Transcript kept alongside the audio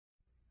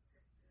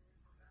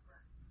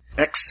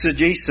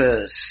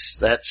Exegesis.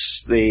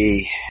 That's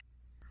the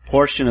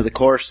portion of the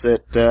course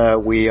that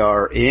we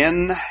are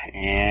in,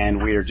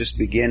 and we are just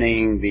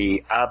beginning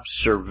the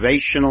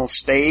observational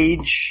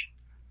stage.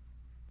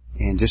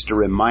 And just to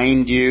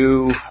remind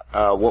you,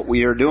 what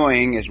we are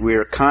doing is we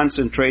are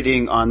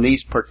concentrating on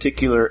these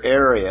particular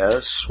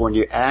areas. When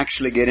you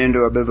actually get into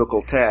a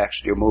biblical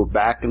text, you'll move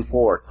back and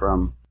forth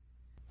from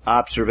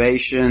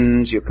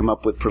observations, you'll come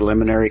up with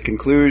preliminary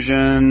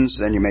conclusions,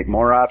 then you make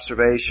more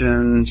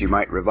observations, you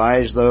might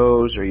revise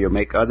those, or you'll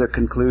make other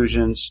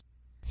conclusions.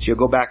 So you'll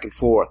go back and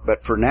forth.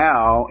 But for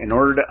now, in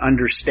order to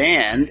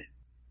understand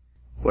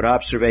what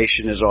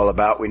observation is all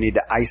about, we need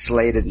to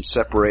isolate it and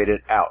separate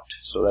it out.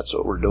 So that's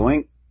what we're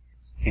doing.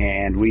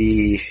 And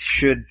we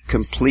should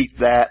complete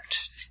that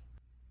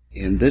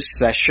in this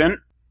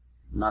session.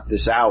 Not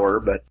this hour,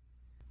 but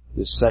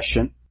this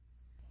session.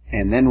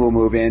 And then we'll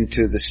move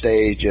into the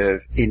stage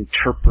of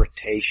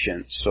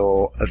interpretation.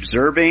 So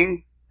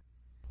observing,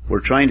 we're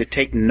trying to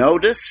take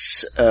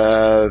notice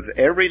of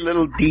every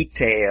little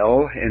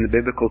detail in the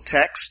biblical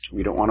text.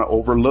 We don't want to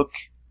overlook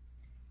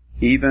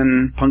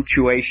even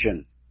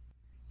punctuation.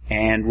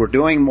 And we're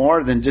doing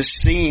more than just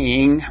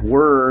seeing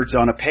words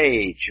on a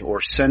page or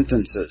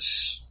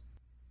sentences.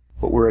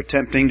 What we're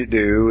attempting to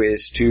do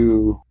is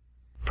to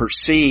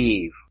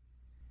perceive.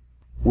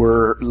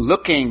 We're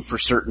looking for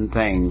certain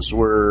things.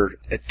 We're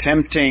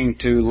attempting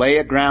to lay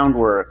a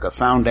groundwork, a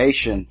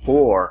foundation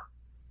for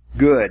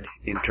good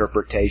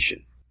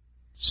interpretation.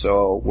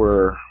 So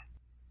we're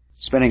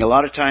spending a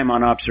lot of time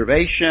on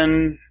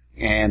observation,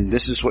 and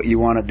this is what you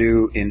want to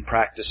do in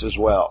practice as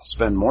well.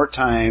 Spend more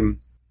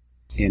time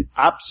in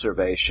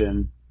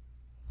observation,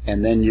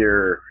 and then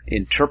your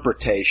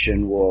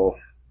interpretation will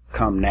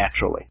come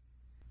naturally.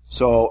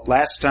 So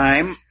last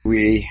time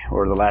the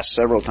last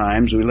several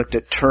times, we looked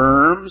at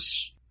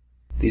terms.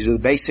 These are the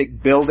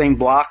basic building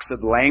blocks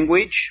of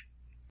language.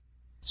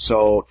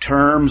 So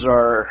terms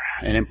are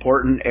an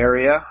important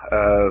area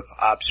of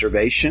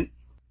observation.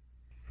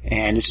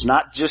 And it's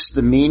not just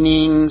the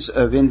meanings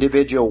of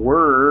individual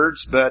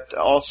words, but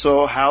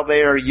also how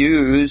they are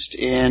used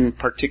in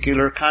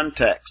particular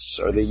contexts.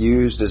 Are they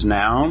used as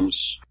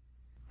nouns?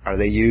 Are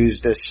they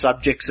used as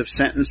subjects of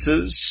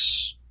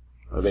sentences?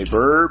 Are they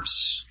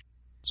verbs?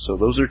 So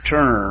those are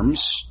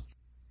terms.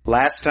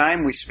 Last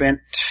time we spent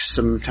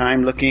some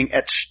time looking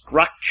at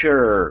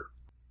structure.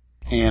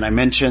 And I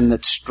mentioned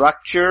that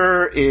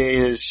structure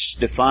is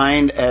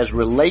defined as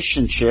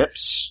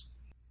relationships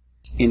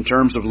in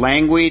terms of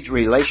language,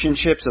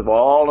 relationships of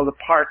all of the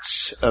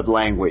parts of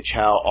language,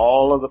 how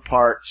all of the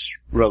parts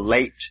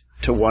relate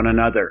to one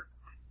another.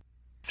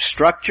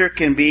 Structure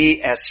can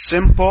be as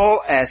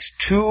simple as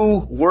two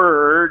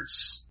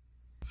words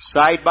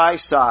side by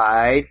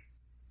side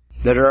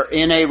that are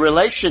in a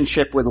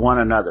relationship with one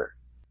another.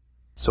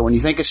 So when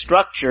you think of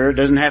structure, it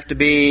doesn't have to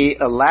be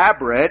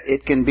elaborate.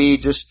 It can be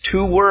just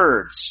two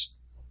words.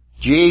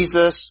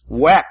 Jesus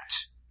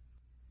wept.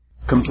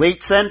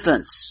 Complete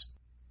sentence.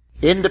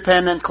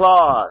 Independent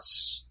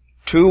clause.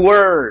 Two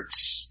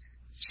words.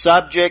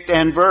 Subject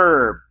and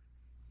verb.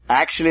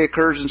 Actually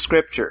occurs in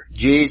Scripture.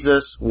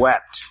 Jesus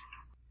wept.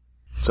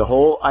 It's a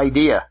whole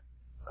idea,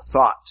 a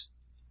thought,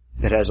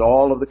 that has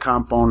all of the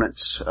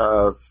components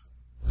of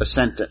a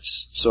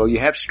sentence. So you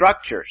have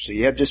structure. So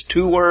you have just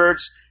two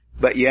words,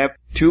 but you have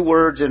two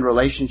words in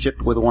relationship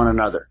with one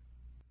another.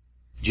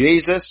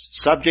 Jesus,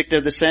 subject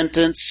of the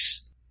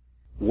sentence,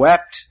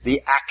 wept,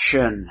 the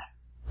action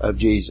of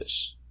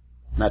Jesus.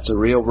 And that's a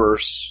real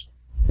verse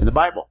in the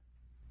Bible.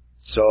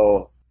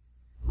 So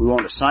we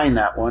won't assign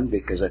that one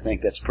because I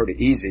think that's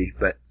pretty easy,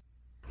 but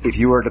if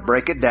you were to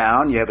break it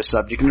down, you have a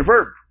subject and a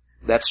verb.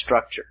 That's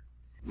structure.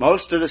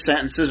 Most of the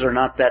sentences are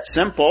not that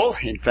simple.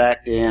 In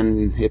fact,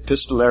 in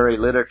epistolary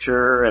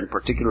literature, and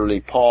particularly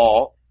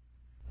Paul,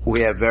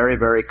 we have very,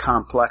 very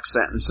complex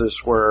sentences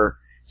where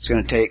it's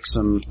going to take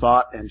some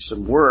thought and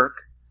some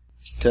work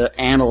to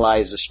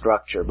analyze the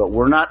structure. But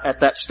we're not at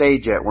that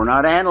stage yet. We're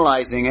not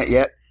analyzing it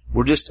yet.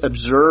 We're just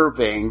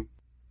observing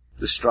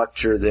the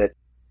structure that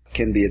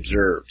can be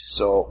observed.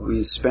 So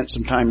we spent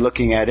some time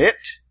looking at it,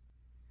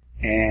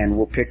 and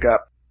we'll pick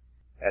up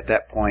at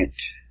that point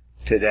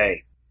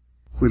today.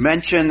 We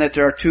mentioned that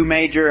there are two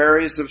major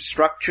areas of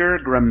structure.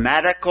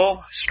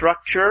 Grammatical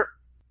structure,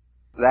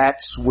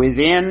 that's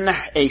within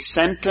a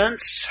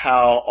sentence,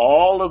 how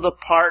all of the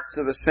parts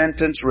of a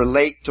sentence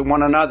relate to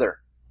one another.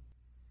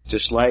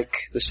 Just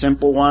like the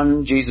simple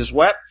one, Jesus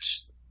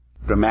wept.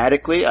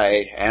 Grammatically,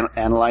 I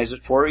analyze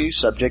it for you,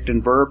 subject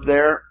and verb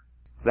there.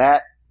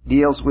 That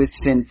deals with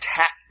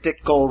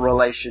syntactical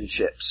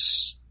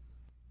relationships,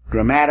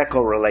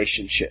 grammatical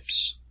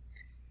relationships.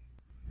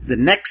 The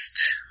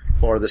next,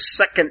 or the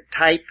second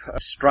type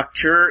of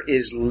structure,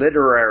 is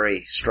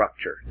literary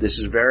structure. This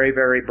is very,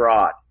 very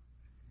broad.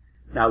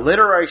 Now,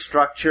 literary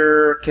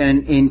structure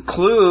can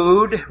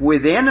include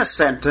within a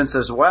sentence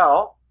as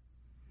well,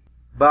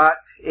 but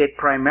it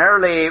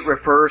primarily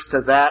refers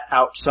to that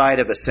outside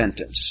of a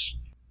sentence.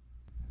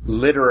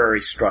 Literary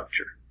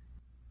structure.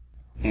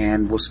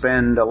 And we'll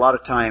spend a lot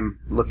of time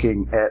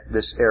looking at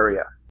this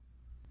area.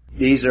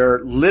 These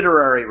are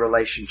literary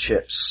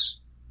relationships.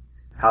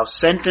 How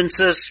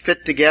sentences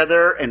fit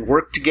together and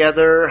work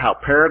together, how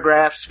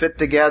paragraphs fit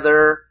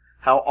together,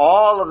 how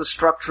all of the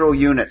structural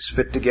units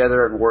fit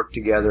together and work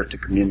together to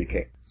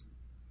communicate.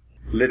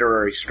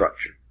 Literary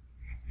structure.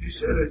 You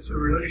said it's a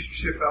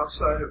relationship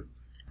outside of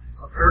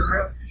a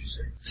paragraph, did you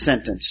say?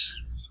 Sentence.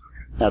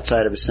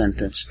 Outside of a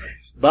sentence.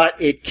 But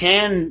it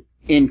can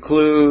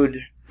include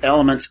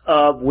elements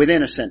of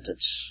within a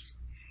sentence.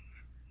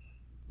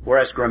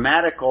 Whereas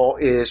grammatical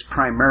is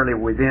primarily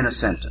within a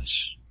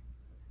sentence.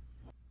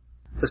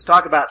 Let's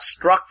talk about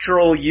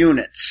structural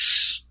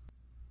units.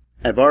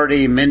 I've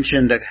already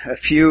mentioned a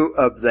few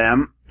of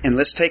them, and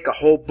let's take a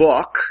whole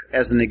book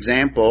as an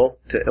example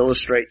to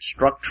illustrate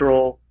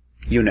structural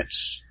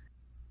units.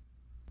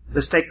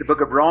 Let's take the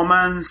book of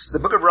Romans. The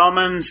book of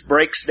Romans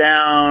breaks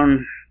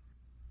down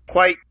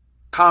quite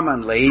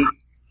commonly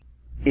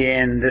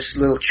in this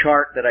little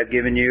chart that I've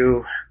given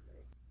you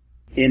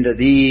into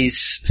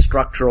these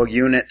structural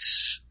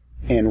units,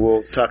 and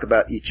we'll talk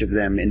about each of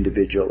them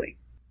individually.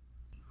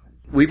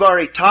 We've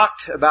already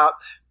talked about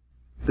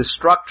the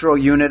structural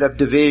unit of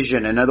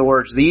division. In other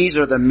words, these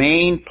are the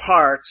main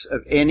parts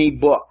of any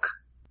book.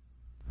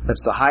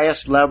 That's the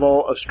highest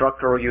level of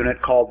structural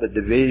unit called the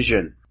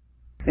division.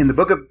 In the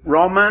book of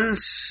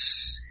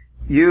Romans,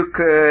 you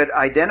could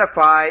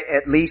identify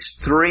at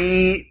least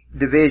 3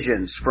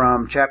 divisions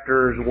from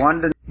chapters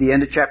 1 to the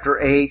end of chapter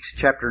 8,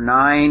 chapter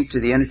 9 to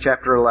the end of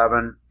chapter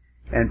 11,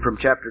 and from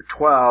chapter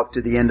 12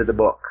 to the end of the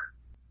book.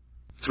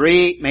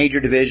 3 major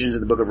divisions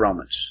in the book of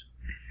Romans.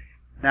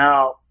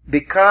 Now,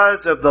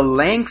 because of the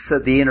length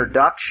of the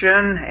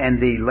introduction and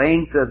the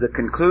length of the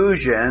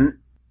conclusion,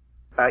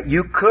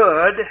 you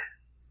could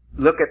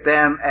look at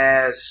them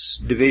as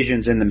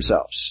divisions in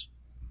themselves.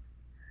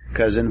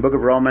 Because in the book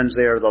of Romans,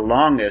 they are the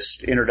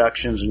longest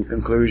introductions and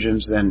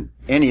conclusions than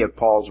any of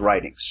Paul's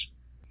writings.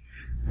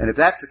 And if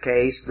that's the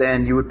case,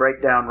 then you would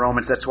break down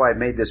Romans. That's why I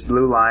made this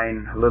blue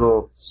line a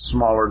little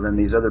smaller than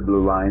these other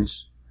blue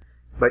lines.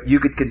 But you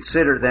could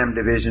consider them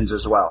divisions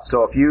as well.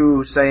 So if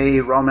you say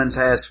Romans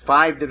has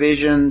 5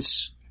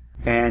 divisions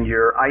and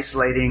you're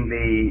isolating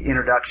the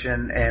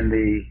introduction and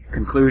the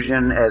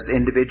conclusion as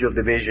individual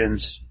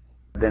divisions,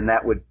 then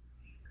that would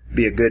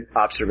be a good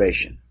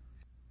observation.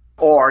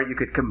 Or you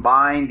could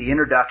combine the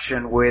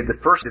introduction with the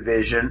first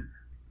division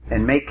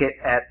and make it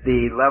at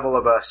the level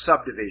of a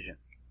subdivision.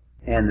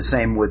 And the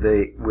same with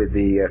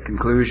the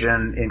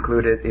conclusion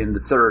included in the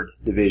third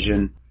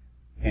division,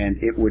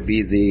 and it would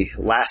be the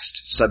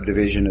last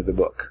subdivision of the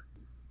book.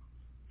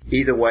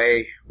 Either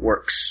way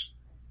works.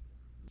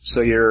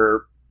 So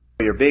your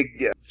big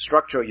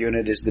structural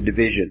unit is the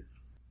division.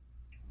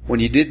 When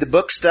you did the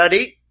book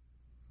study,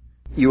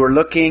 you were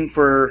looking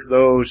for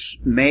those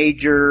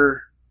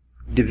major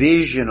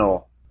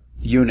divisional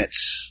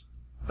units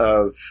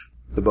of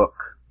the book.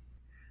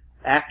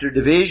 After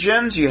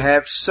divisions, you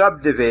have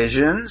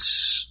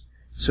subdivisions.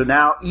 So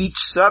now each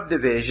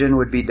subdivision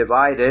would be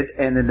divided,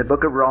 and in the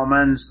book of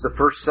Romans, the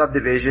first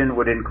subdivision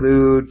would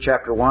include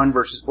chapter 1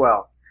 verses,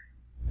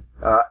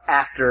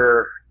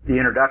 after the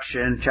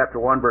introduction, chapter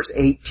 1 verse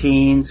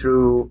 18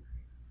 through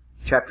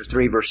chapter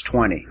 3 verse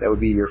 20. That would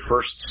be your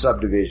first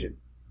subdivision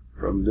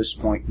from this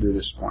point to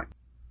this point.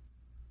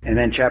 And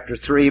then chapter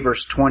 3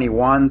 verse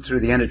 21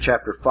 through the end of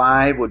chapter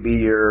 5 would be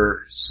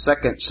your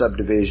second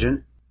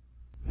subdivision.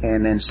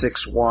 And then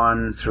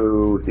 6:1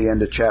 through the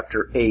end of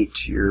chapter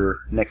 8,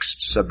 your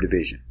next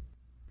subdivision.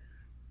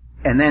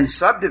 And then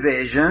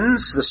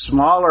subdivisions, the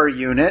smaller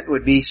unit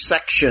would be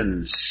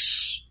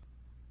sections.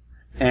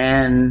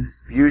 And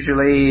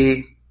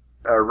usually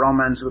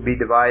Romans would be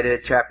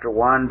divided chapter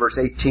 1 verse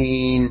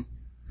 18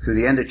 through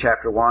the end of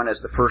chapter 1 as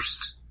the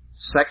first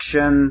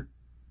section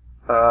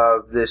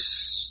of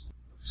this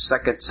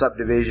second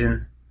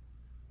subdivision.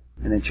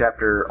 And then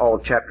all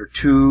of chapter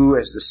 2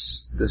 as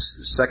the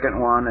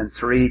second one, and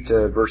 3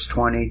 to verse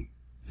 20.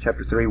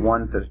 Chapter 3,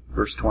 1 to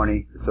verse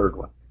 20, the third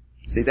one.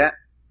 See that?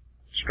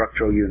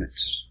 Structural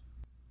units.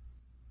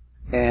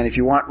 And if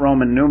you want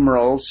Roman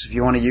numerals, if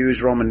you want to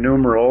use Roman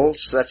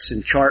numerals, that's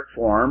in chart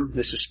form.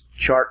 This is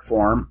chart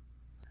form,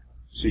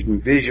 so you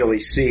can visually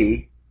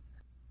see.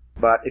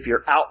 But if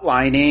you're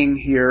outlining,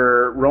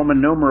 your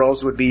Roman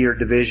numerals would be your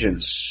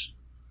divisions.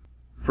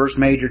 First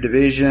major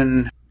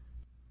division,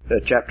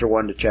 chapter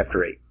 1 to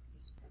chapter 8.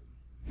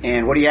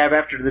 And what do you have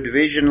after the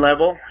division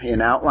level in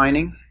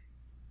outlining?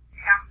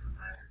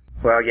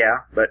 Well, yeah,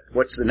 but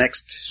what's the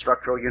next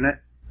structural unit?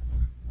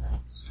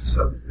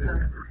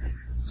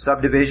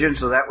 Subdivision,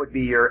 so that would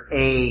be your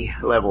A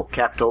level,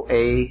 capital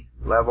A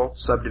level,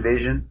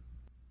 subdivision.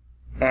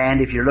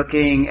 And if you're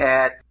looking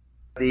at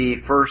the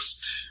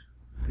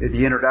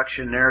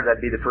introduction there,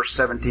 that'd be the first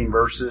 17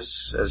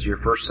 verses as your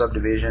first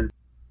subdivision.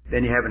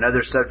 Then you have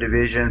another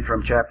subdivision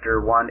from chapter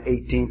 1,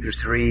 18 through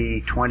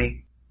 3,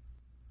 20.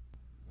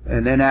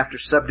 And then after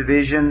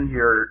subdivision,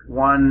 your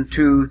 1,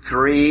 2,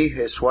 3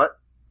 is what?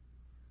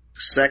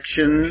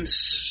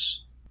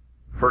 Sections.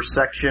 First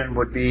section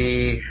would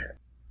be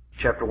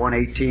chapter 1,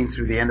 18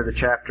 through the end of the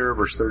chapter,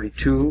 verse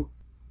 32.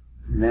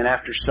 And then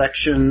after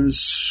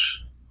sections,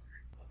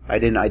 I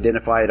didn't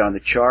identify it on the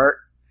chart.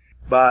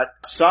 But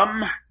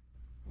some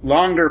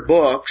longer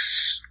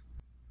books,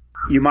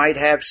 you might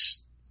have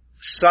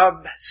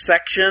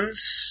subsections,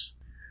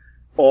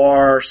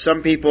 or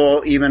some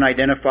people even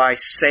identify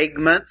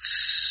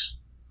segments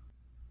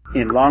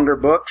in longer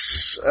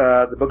books.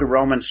 The book of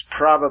Romans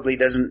probably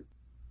doesn't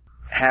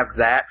have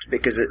that,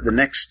 because the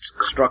next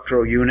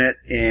structural unit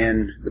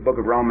in the book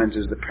of Romans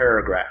is the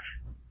paragraph.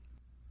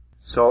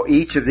 So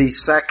each of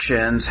these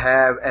sections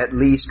have at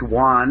least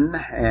one,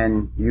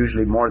 and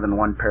usually more than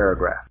one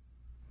paragraph.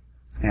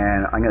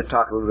 And I'm going to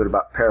talk a little bit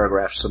about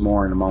paragraphs some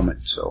more in a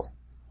moment, so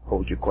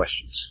hold your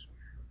questions.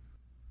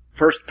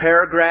 First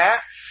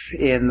paragraph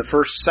in the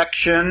first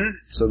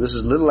section, so this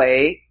is little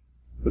a,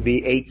 would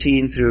be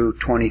 18 through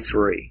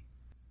 23.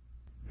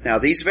 Now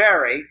these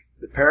vary.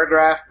 The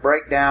paragraph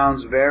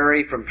breakdowns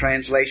vary from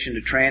translation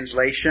to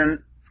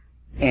translation,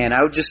 and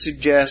I would just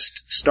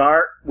suggest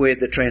start with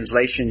the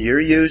translation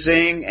you're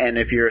using, and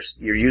if you're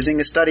using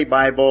a study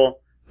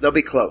Bible, they'll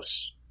be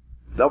close.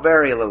 They'll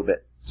vary a little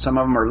bit. Some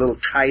of them are a little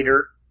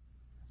tighter,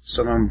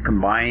 some of them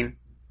combine.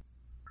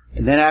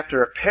 And then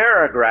after a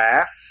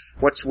paragraph,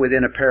 what's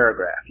within a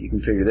paragraph? You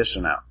can figure this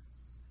one out.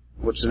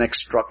 What's the next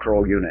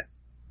structural unit?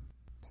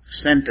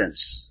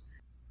 Sentence.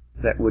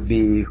 That would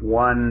be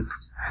one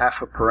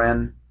half a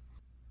paren.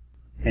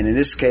 And in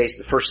this case,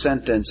 the first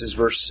sentence is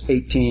verse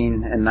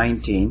 18 and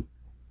 19.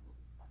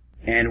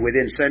 And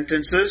within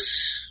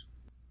sentences,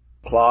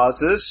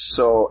 clauses.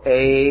 So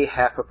a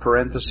half a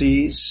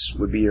parentheses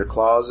would be your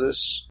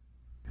clauses.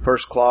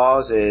 First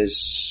clause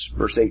is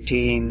verse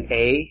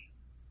 18a.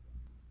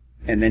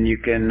 And then you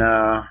can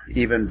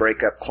even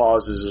break up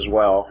clauses as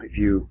well if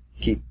you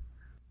keep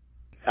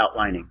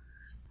outlining.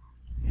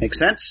 Make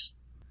sense?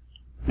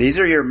 These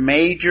are your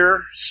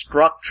major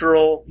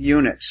structural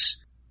units.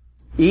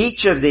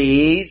 Each of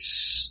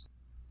these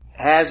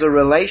has a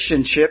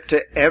relationship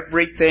to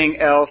everything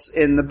else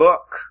in the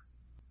book.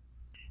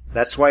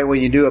 That's why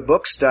when you do a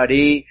book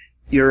study,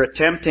 you're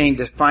attempting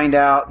to find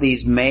out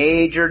these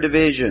major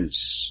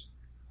divisions.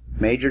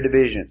 Major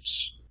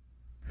divisions.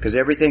 Because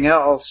everything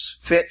else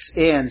fits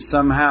in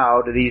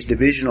somehow to these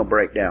divisional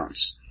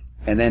breakdowns.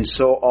 And then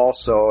so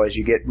also as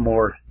you get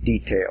more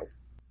detailed.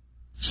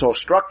 So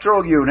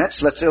structural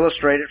units, let's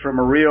illustrate it from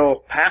a real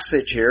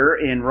passage here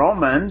in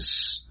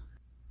Romans.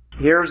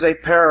 Here's a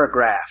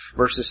paragraph.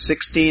 Verses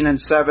 16 and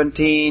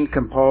 17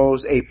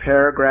 compose a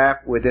paragraph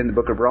within the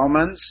book of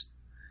Romans.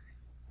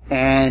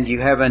 And you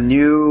have a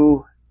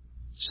new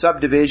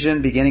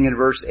subdivision beginning in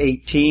verse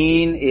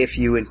 18 if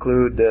you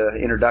include the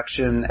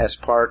introduction as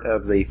part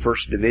of the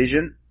first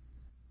division.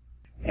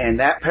 And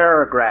that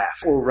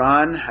paragraph will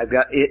run, I've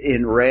got it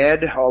in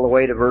red all the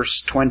way to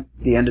verse 20,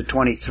 the end of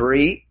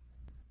 23.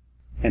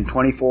 And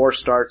 24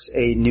 starts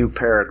a new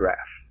paragraph.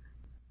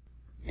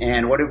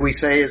 And what did we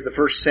say is the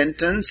first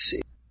sentence?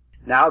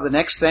 Now the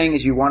next thing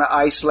is you want to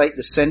isolate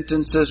the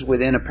sentences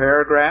within a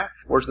paragraph.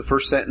 Where's the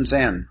first sentence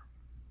end?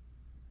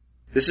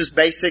 This is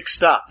basic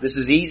stuff. This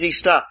is easy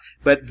stuff.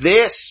 But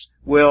this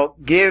will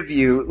give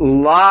you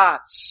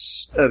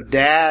lots of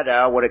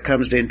data when it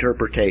comes to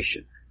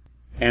interpretation.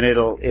 And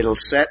it'll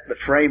set the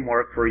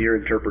framework for your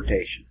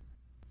interpretation.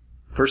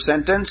 First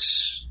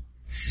sentence,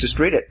 just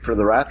read it. For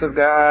the wrath of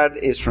God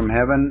is from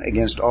heaven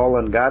against all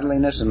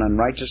ungodliness and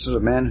unrighteousness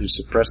of men who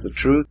suppress the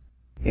truth.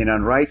 In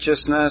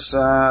unrighteousness,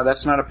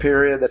 that's not a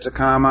period, that's a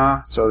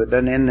comma, so it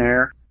doesn't end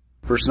there.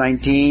 Verse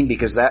 19,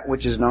 because that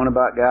which is known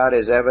about God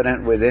is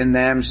evident within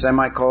them,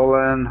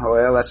 semicolon,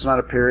 well, that's not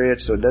a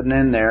period, so it doesn't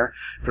end there.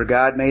 For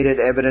God made it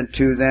evident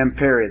to them,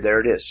 period.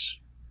 There it is.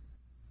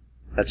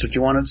 That's what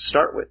you wanted to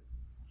start with.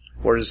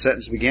 Where does the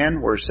sentence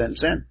begin? Where does the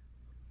sentence end?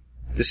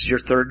 This is your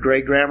third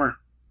grade grammar.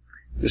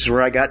 This is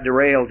where I got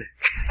derailed.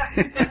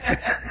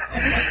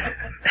 I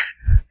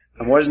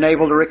wasn't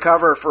able to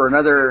recover for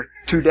another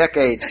 2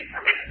 decades.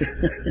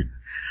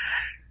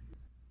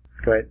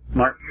 Go ahead,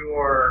 Mark.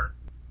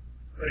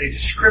 But a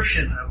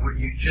description of what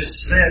you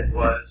just said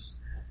was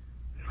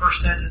the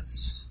first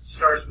sentence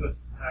starts with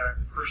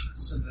the first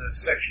sentence in the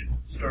section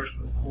starts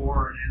with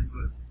for and ends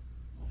with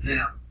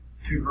them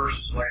 2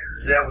 verses later.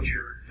 Is that what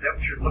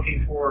you're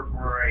looking for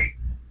a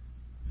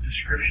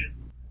description?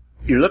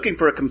 You're looking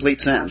for a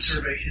complete sentence.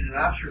 Observation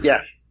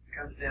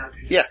comes down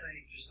to just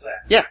saying just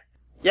that.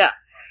 Yeah.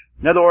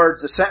 In other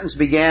words, the sentence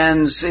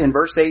begins in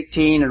verse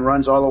 18 and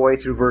runs all the way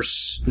through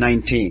verse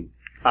 19.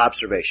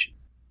 Observation.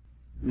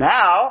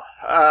 Now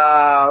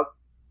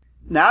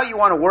you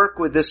want to work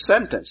with this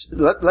sentence.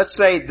 Let's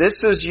say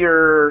this is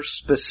your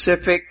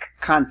specific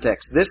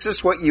context. This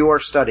is what you are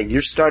studying.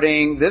 You're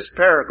studying this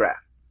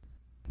paragraph.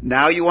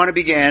 Now you want to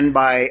begin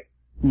by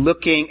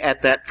looking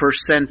at that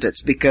first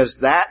sentence, because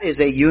that is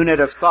a unit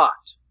of thought.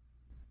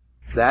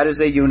 That is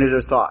a unit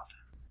of thought.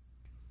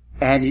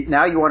 And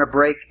now you want to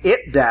break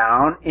it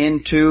down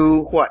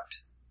into what?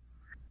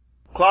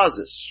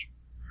 Clauses.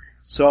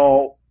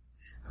 So,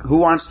 who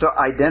wants to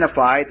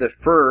identify the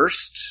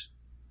first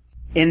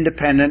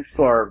independent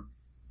or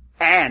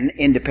an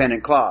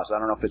independent clause? I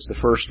don't know if it's the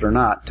first or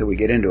not till we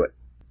get into it.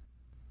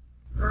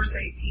 Verse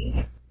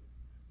 18.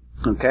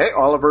 Okay,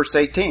 all of verse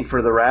 18.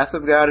 For the wrath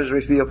of God is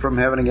revealed from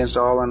heaven against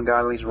all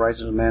ungodliness and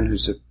righteousness of men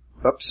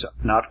who oops,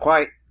 not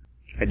quite.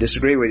 I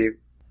disagree with you.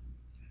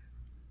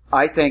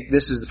 I think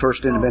this is the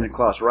first independent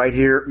clause. Right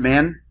here,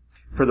 men.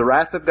 For the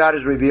wrath of God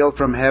is revealed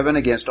from heaven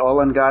against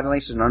all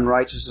ungodliness and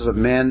unrighteousness of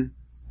men.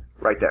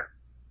 Right there.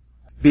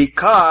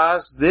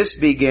 Because this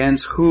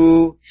begins,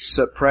 who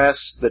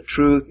suppress the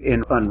truth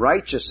in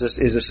unrighteousness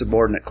is a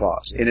subordinate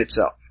clause in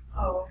itself.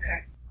 Oh,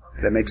 okay.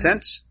 Does that make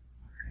sense?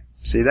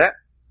 See that?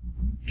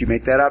 Did you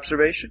make that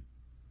observation?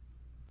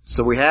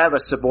 So we have a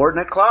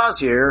subordinate clause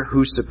here,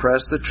 who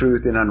suppress the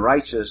truth in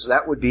unrighteousness.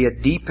 That would be a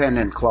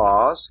dependent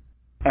clause.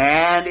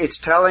 And it's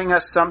telling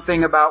us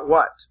something about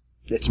what?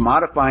 It's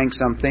modifying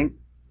something.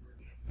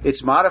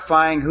 It's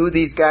modifying who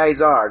these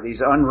guys are,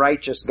 these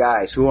unrighteous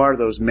guys. Who are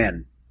those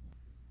men?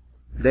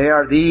 They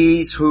are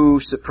these who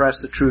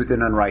suppress the truth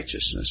in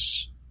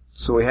unrighteousness.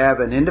 So we have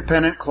an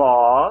independent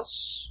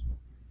clause,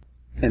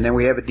 and then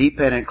we have a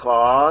dependent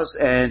clause,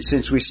 and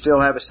since we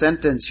still have a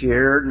sentence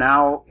here,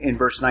 now in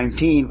verse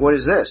 19, what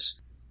is this?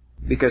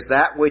 Because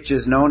that which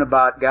is known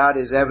about God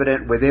is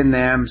evident within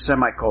them,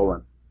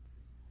 semicolon.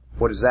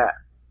 What is that?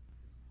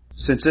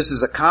 Since this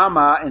is a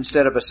comma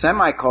instead of a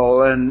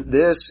semicolon,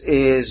 this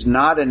is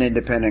not an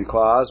independent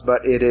clause,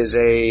 but it is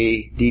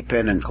a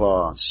dependent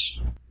clause.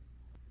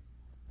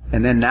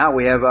 And then now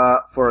we have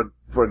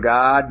for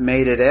God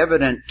made it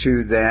evident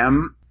to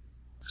them,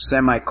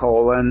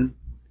 semicolon.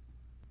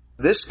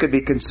 This could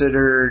be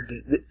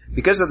considered,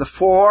 because of the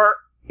for,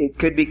 it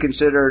could be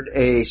considered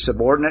a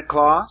subordinate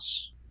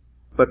clause,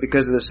 but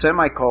because of the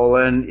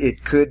semicolon,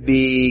 it could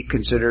be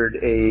considered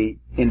an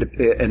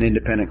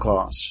independent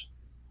clause.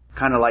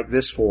 Kind of like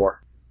this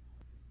for.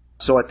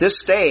 So at this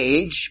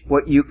stage,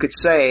 what you could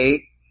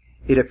say,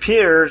 it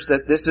appears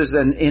that this is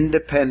an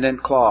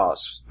independent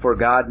clause, for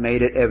God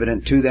made it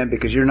evident to them,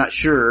 because you're not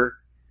sure.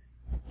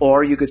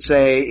 Or you could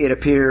say it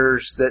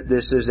appears that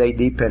this is a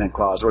dependent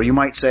clause. Or you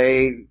might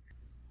say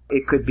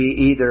it could be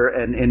either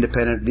an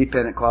independent or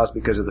dependent clause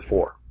because of the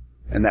for.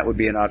 And that would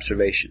be an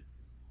observation.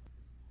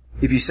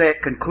 If you say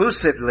it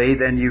conclusively,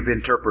 then you've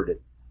interpreted.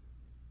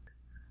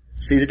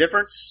 See the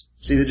difference?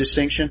 See the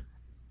distinction?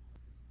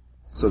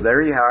 So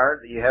there you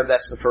are. You have,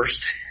 that's the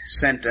first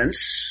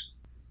sentence.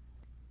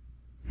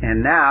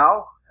 And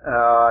now,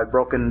 I've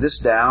broken this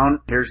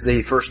down. Here's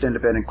the first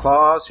independent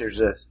clause. Here's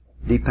a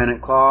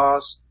dependent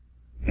clause.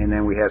 And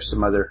then we have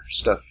some other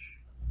stuff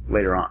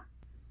later on.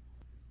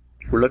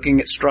 We're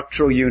looking at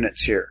structural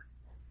units here.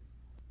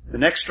 The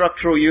next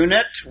structural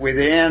unit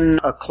within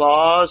a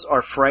clause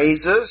are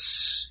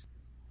phrases.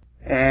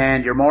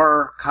 And your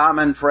more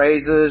common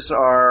phrases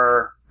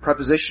are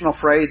prepositional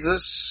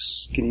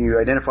phrases. Can you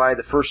identify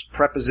the first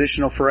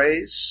prepositional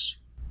phrase?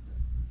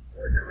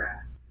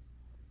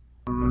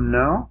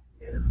 No.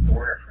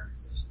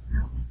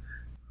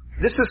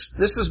 This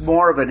is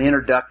more of an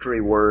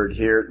introductory word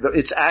here.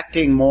 It's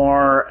acting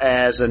more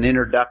as an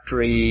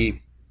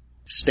introductory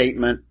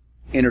statement,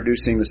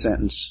 introducing the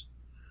sentence.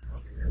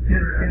 In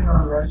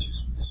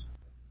unrighteousness.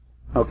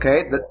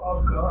 Okay.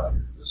 Of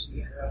God.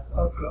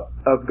 Of God.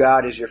 Of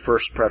God is your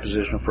first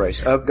prepositional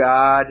phrase. Of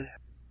God.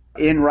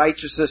 In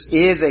righteousness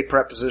is a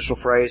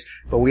prepositional phrase,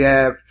 but we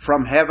have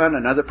from heaven,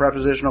 another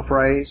prepositional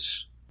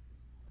phrase.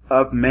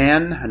 Of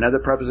men, another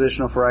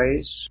prepositional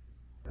phrase.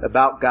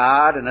 About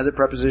God, another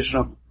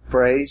prepositional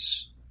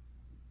phrase.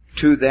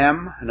 To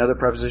them, another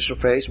prepositional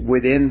phrase.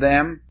 Within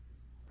them,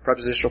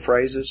 prepositional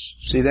phrases.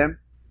 See them?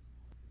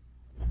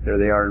 There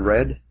they are in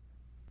red.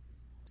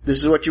 This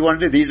is what you want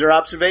to do. These are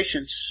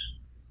observations.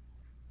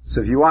 So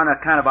if you want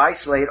to kind of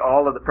isolate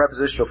all of the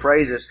prepositional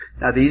phrases,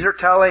 now these are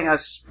telling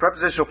us,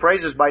 prepositional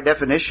phrases by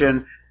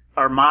definition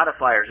are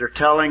modifiers. They're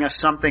telling us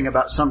something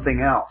about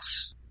something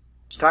else.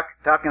 It's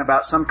talking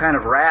about some kind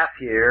of wrath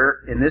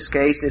here. In this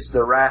case, it's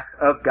the wrath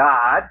of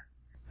God,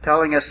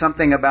 telling us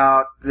something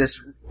about this,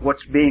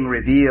 what's being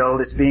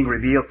revealed. It's being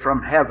revealed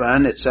from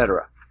heaven,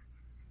 etc.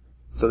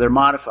 So they're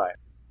modified.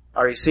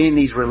 Are you seeing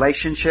these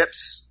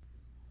relationships?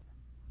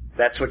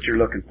 That's what you're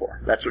looking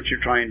for. That's what you're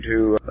trying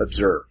to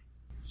observe.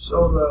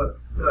 So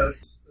the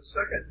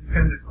second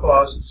dependent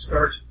clause that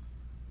starts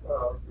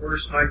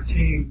verse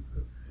 19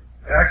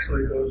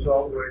 actually goes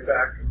all the way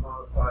back and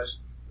modifies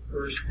the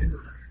first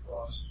independent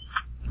clause,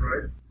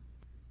 right?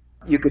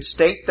 You could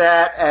state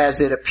that as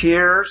it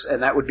appears,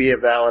 and that would be a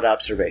valid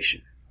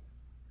observation.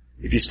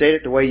 If you state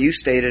it the way you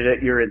stated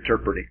it, you're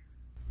interpreting.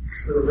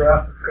 So the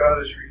wrath of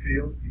God is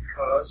revealed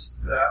because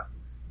that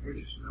which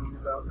is known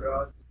about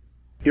God?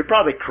 You're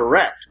probably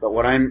correct, but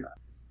what I'm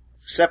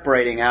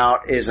separating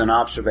out is an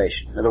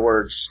observation. In other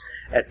words,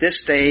 at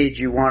this stage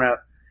you want to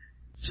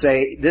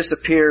say, this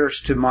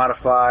appears to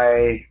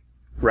modify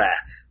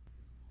wrath,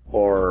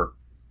 or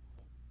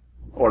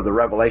the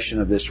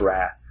revelation of this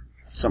wrath,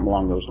 something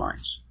along those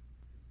lines.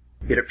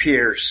 It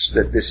appears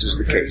that this is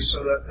the case.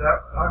 So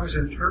that I was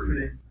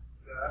interpreting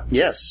that.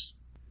 Yes.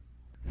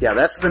 Yeah,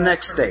 that's the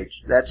next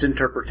stage. That's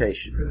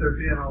interpretation. Could there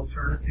be an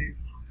alternative?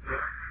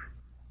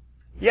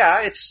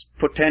 Yeah, it's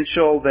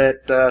potential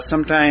that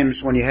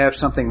sometimes when you have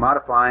something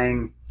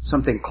modifying,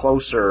 something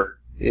closer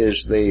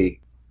is the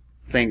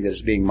thing that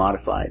is being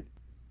modified.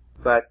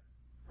 But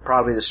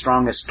probably the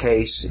strongest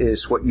case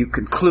is what you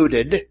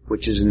concluded,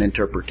 which is an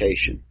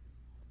interpretation.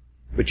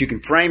 But you can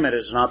frame it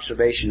as an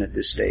observation at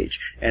this stage.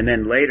 And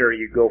then later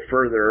you go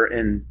further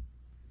and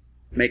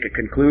make a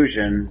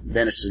conclusion,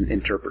 then it's an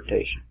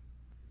interpretation.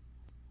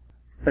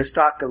 Let's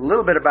talk a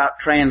little bit about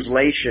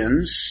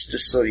translations,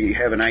 just so you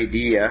have an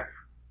idea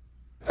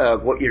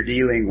of what you're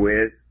dealing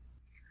with.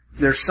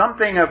 There's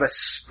something of a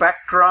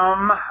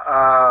spectrum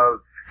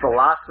of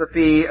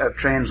philosophy of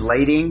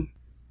translating.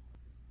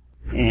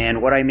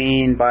 And what I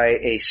mean by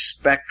a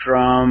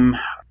spectrum,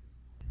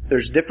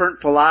 there's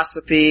different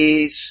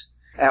philosophies.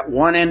 At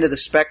one end of the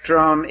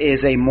spectrum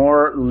is a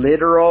more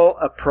literal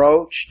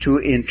approach to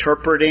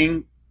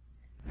interpreting.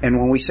 And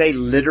when we say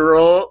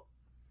literal,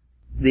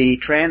 the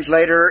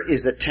translator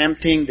is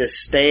attempting to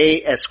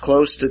stay as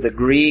close to the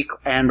Greek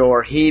and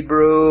or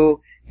Hebrew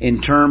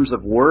in terms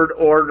of word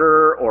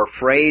order or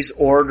phrase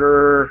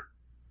order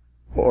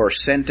or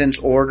sentence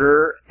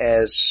order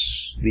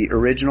as the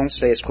original,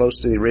 stay as close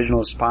to the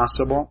original as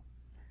possible.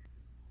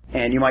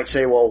 And you might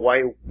say, well,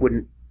 why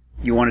wouldn't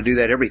you want to do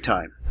that every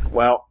time?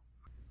 Well,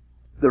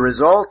 the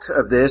result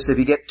of this, if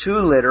you get too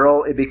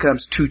literal, it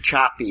becomes too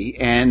choppy,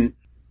 and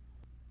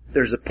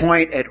there's a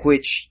point at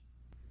which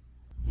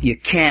you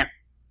can't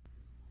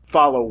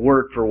follow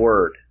word for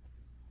word.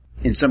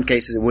 In some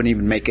cases, it wouldn't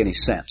even make any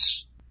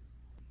sense.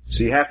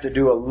 So you have to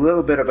do a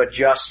little bit of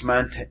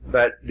adjustment,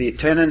 but the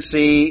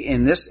tendency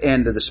in this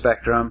end of the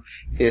spectrum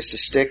is to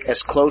stick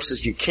as close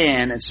as you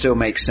can and still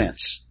make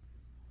sense.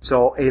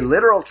 So a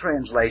literal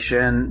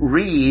translation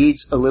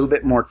reads a little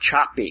bit more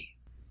choppy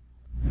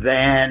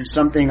than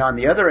something on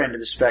the other end of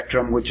the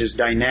spectrum, which is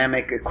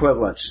dynamic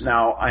equivalence.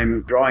 Now,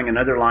 I'm drawing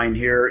another line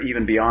here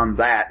even beyond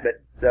that,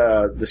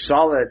 but the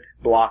solid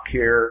block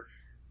here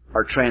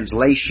are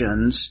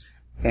translations,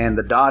 and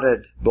the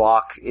dotted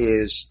block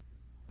is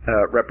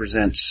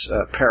represents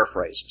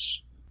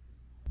paraphrases.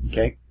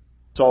 Okay?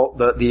 So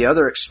the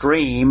other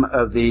extreme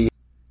of the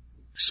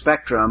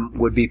spectrum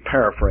would be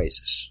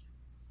paraphrases.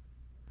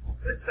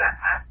 What's that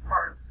last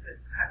part?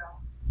 It's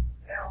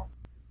L.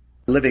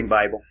 Living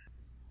Bible.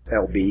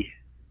 LB.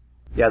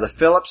 Yeah, the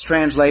Phillips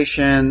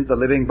translation, the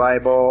Living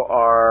Bible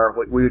are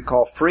what we would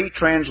call free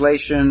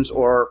translations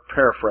or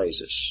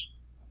paraphrases.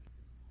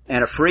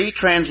 And a free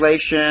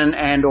translation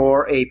and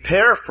or a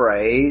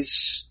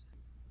paraphrase,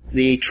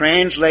 the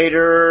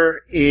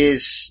translator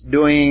is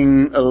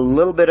doing a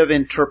little bit of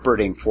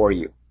interpreting for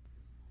you.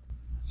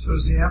 So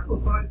does the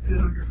Amplified fit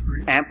under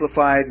free?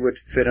 Amplified would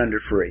fit under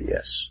free,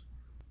 yes.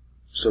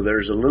 So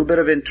there's a little bit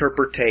of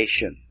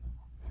interpretation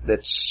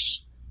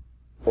that's,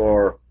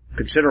 or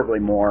considerably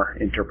more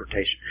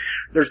interpretation.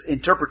 There's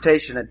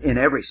interpretation in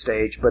every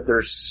stage, but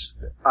there's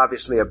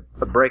obviously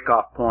a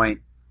break-off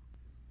point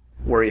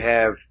where you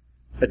have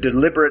a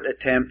deliberate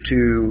attempt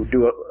to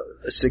do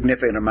a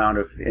significant amount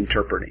of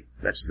interpreting.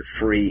 That's the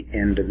free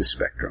end of the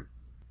spectrum.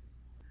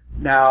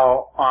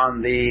 Now,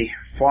 on the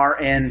far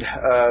end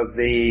of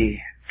the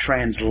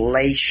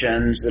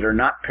translations that are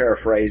not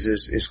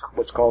paraphrases is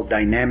what's called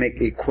dynamic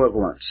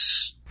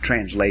equivalence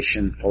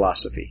translation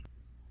philosophy.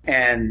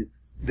 And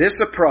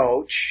this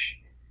approach,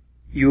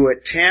 you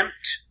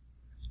attempt,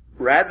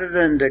 rather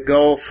than to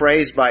go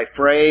phrase by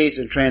phrase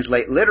and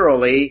translate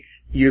literally,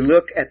 you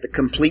look at the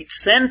complete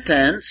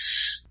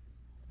sentence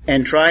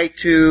and try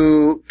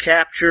to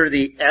capture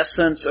the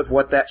essence of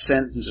what that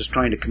sentence is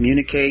trying to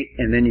communicate,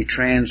 and then you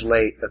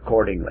translate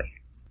accordingly.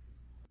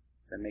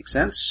 Does that make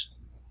sense?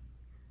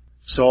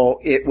 So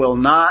it will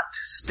not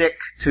stick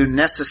to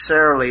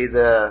necessarily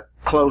the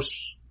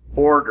close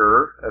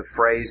order of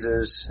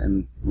phrases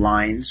and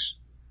lines,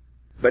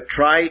 but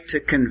try to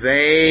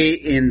convey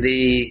in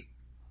the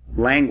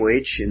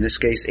language, in this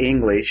case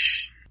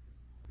English,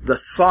 the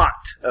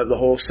thought of the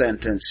whole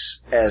sentence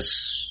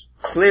as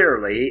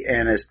clearly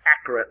and as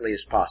accurately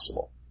as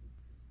possible.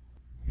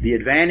 The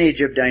advantage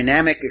of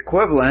dynamic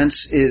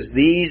equivalence is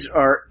these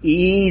are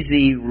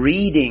easy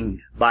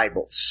reading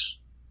Bibles.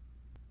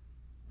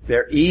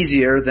 They're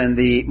easier than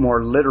the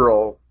more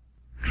literal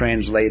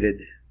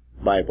translated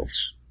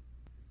Bibles.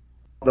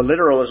 The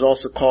literal is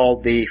also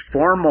called the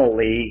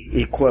formally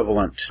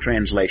equivalent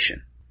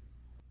translation,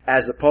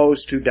 as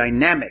opposed to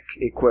dynamic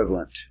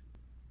equivalent.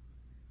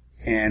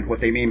 And what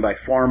they mean by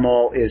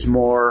formal is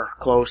more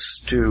close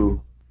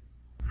to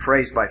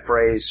phrase by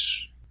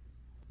phrase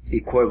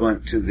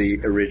equivalent to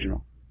the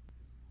original.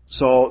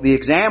 So the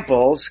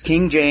examples,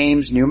 King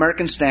James, New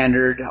American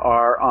Standard,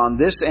 are on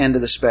this end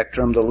of the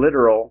spectrum, the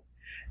literal.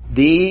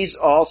 These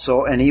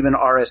also, and even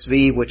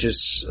RSV, which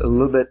is a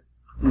little bit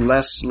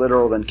less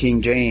literal than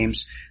King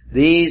James,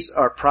 these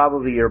are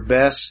probably your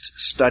best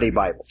study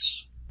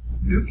Bibles.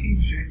 New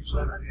King James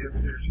ought to be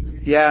up there too.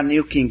 Yeah,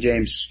 New King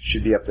James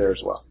should be up there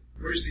as well.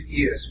 Where's the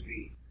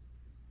ESV?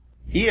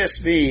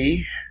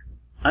 ESV,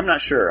 I'm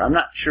not sure. I'm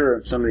not sure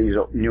if some of these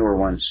newer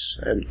ones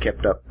haven't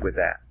kept up with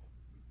that.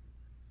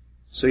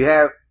 So you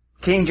have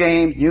King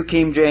James, New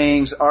King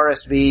James,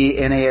 RSV,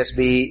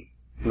 NASB,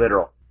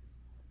 literal.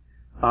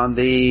 On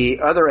the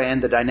other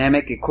end, the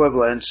dynamic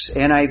equivalents,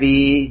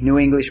 NIV, New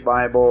English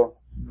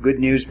Bible, Good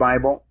News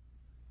Bible.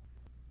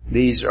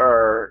 These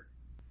are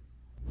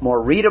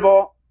more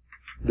readable.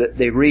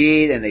 They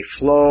read and they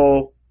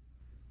flow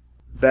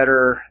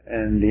better,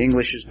 and the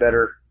English is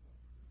better.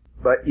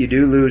 But you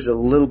do lose a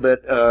little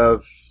bit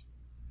of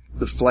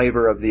the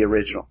flavor of the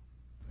original.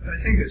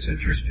 I think it's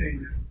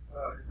interesting.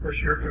 Of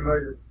course, you're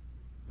familiar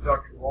with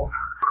Dr. Walker.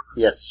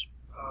 Yes.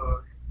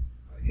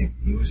 I think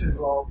he was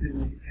involved in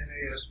the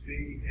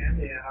NASB and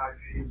the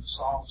NIV, the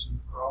Psalms and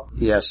the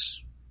Proverbs. Yes.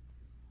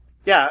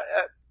 Yeah,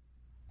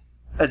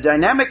 a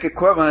dynamic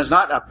equivalent is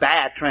not a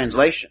bad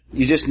translation.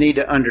 You just need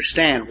to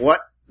understand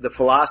what the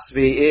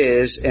philosophy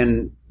is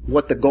and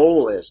what the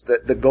goal is.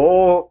 The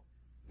goal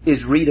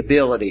is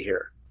readability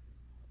here.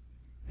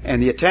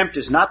 And the attempt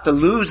is not to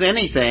lose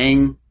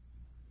anything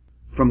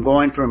from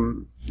going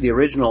from the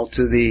original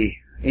to the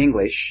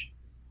English.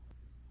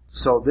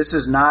 So this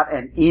is not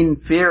an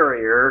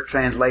inferior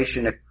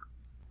translation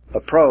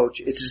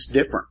approach. It's just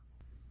different.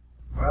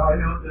 Well, I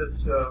know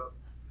that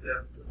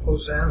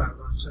Hosanna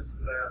runs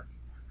into that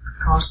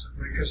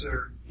constantly because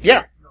they're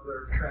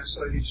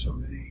translating so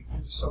many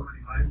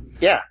languages.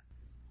 Yeah.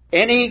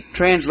 Any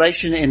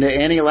translation into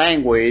any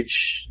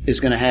language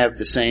is going to have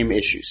the same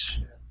issues.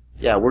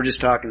 Yeah, we're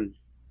just talking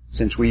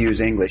since we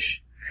use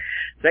English.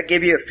 Does that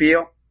give you a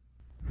feel?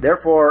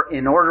 Therefore,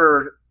 in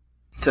order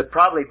to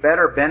probably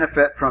better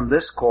benefit from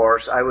this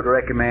course, I would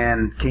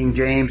recommend King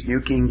James,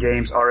 New King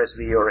James,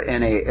 RSV, or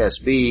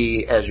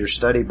NASB as your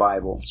study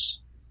Bibles.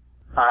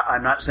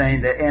 I'm not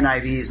saying that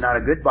NIV is not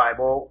a good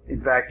Bible.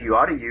 In fact, you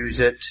ought to use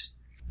it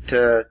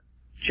to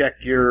check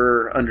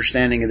your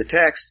understanding of the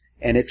text,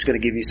 and it's going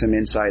to give you some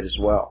insight as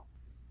well.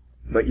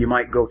 But you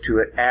might go to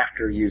it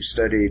after you've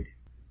studied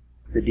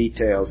the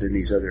details in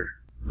these other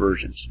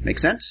versions. Make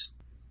sense?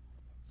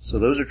 So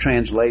those are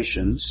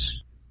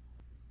translations.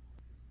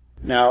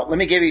 Now, let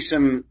me give you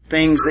some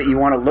things that you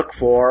want to look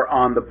for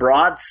on the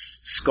broad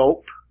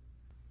scope.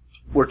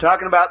 We're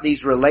talking about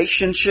these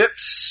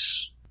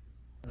relationships.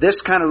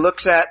 This kind of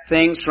looks at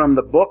things from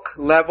the book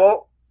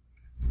level,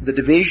 the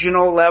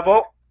divisional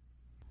level.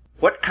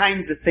 What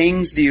kinds of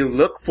things do you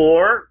look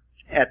for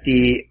at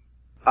the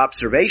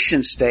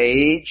observation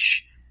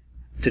stage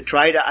to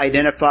try to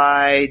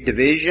identify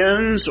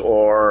divisions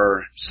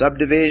or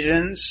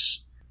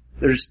subdivisions?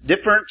 There's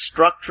different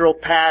structural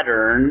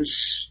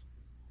patterns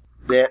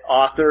that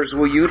authors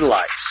will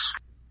utilize.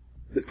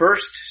 The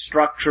first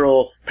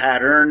structural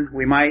pattern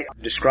we might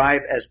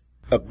describe as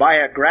a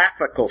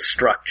biographical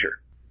structure.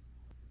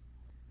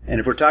 And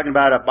if we're talking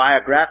about a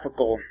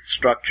biographical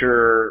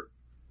structure,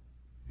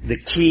 the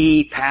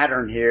key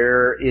pattern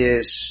here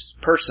is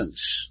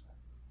persons.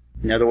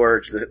 In other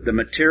words, the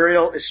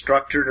material is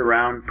structured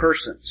around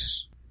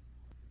persons.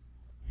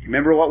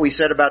 Remember what we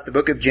said about the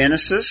book of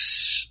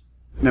Genesis?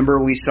 Remember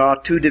we saw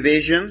two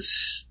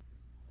divisions?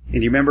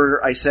 And you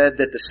remember I said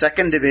that the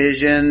second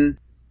division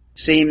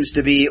seems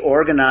to be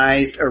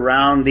organized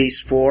around these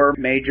four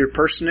major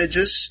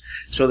personages.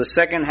 So the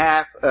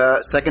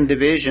second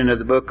division of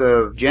the book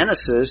of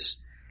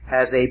Genesis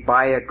has a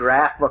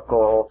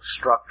biographical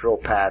structural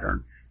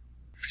pattern.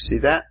 See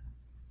that?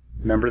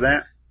 Remember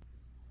that?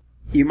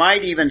 You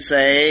might even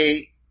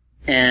say,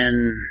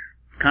 and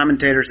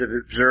commentators have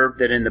observed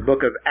that in the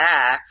book of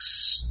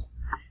Acts,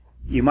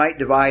 you might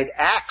divide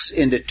Acts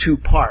into two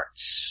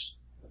parts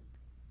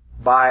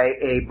by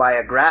a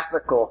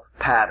biographical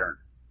pattern.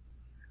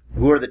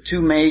 Who are the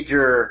two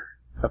major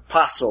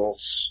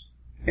apostles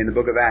in the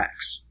book of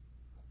Acts?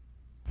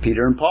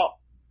 Peter and Paul.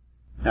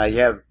 Now you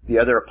have the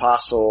other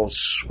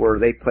apostles where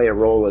they play a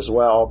role as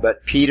well,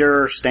 but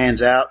Peter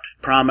stands out,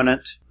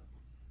 prominent,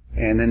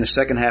 and then the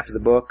second half of the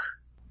book,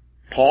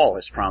 Paul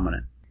is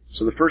prominent.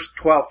 So the first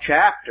 12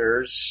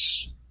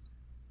 chapters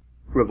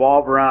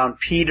revolve around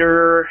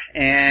Peter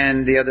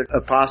and the other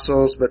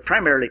apostles, but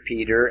primarily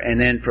Peter, and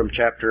then from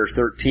chapter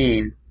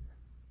 13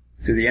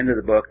 to the end of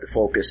the book, the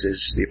focus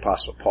is the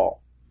apostle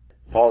Paul.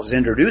 Paul is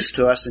introduced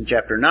to us in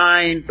chapter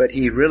 9, but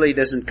he really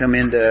doesn't come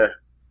into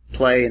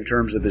play in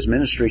terms of his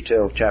ministry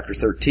till chapter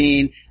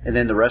 13, and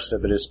then the rest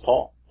of it is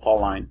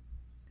Pauline.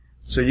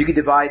 So you can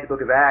divide the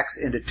book of Acts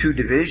into two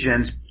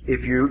divisions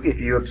if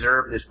you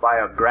observe this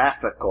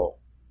biographical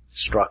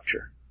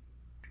structure.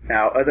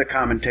 Now, other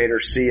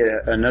commentators see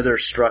another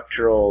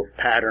structural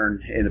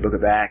pattern in the book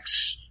of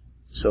Acts,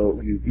 so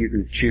you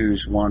can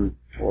choose one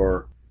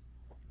or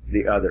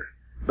the other.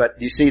 But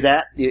do you see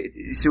that?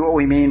 You see what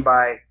we mean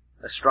by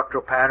a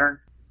structural pattern?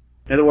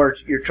 In other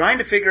words, you're trying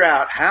to figure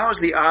out how is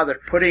the author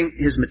putting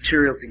his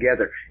material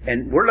together.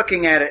 And we're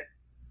looking at it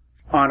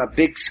on a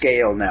big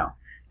scale now.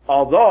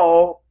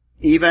 Although,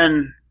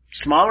 even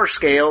smaller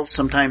scales,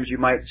 sometimes you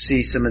might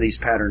see some of these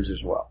patterns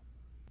as well.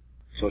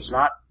 So it's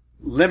not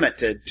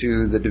limited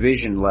to the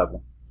division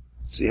level.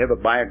 So you have a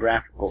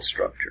biographical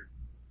structure.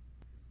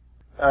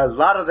 A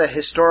lot of the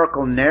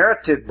historical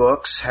narrative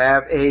books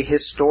have a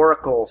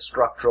historical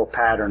structural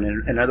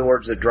pattern. In other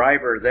words, the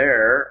driver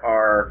there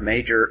are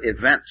major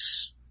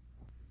events.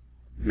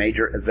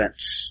 Major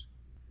events.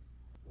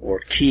 Or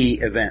key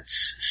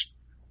events.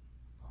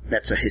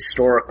 That's a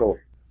historical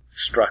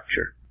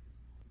structure.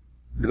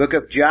 The book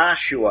of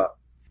Joshua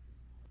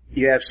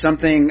You have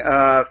something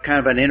kind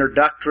of an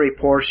introductory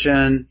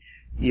portion.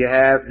 You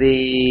have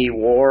the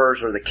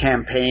wars or the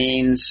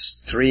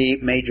campaigns, 3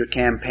 major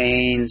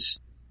campaigns,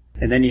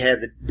 and then you have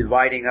the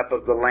dividing up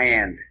of the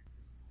land.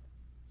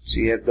 So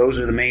you have, those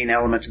are the main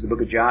elements of the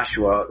book of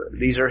Joshua.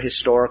 These are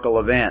historical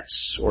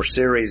events or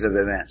series of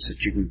events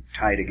that you can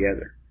tie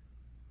together.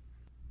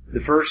 The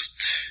first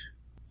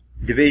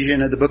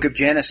division of the book of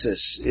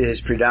Genesis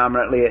is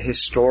predominantly a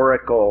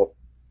historical,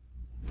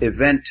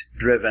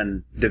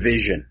 event-driven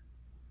division.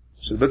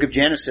 So the book of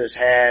Genesis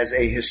has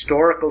a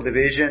historical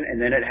division and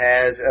then it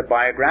has a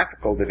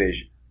biographical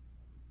division.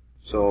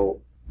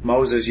 So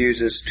Moses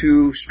uses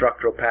 2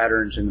 structural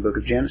patterns in the book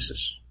of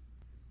Genesis.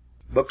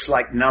 Books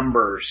like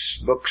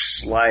Numbers,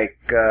 books like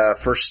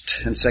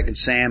 1st and 2nd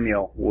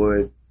Samuel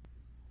would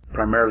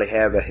primarily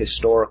have a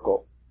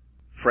historical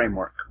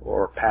framework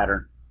or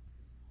pattern.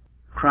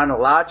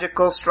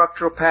 Chronological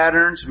structural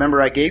patterns.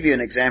 Remember I gave you an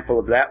example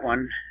of that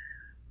one.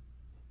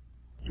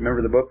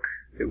 Remember the book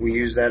that we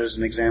used that as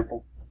an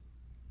example?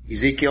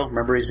 Ezekiel,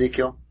 remember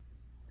Ezekiel?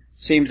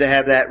 Seems to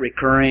have that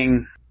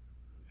recurring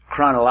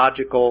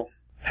chronological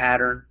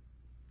pattern.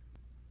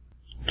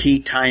 Key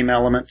time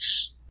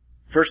elements.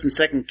 1st and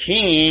 2nd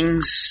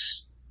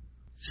Kings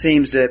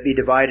seems to be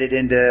divided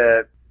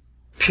into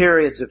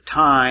periods of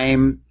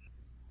time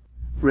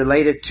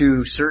related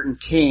to certain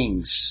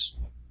kings.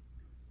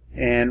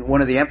 And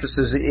one of the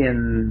emphasis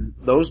in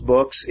those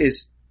books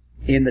is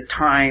in the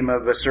time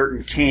of a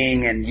certain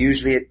king, and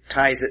usually it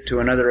ties it to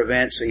another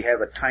event, so you have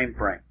a time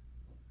frame.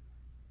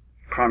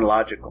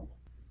 Chronological.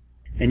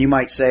 And you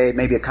might say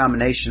maybe a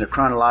combination of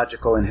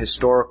chronological and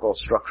historical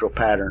structural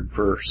pattern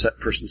for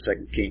 1st and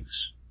 2nd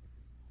Kings.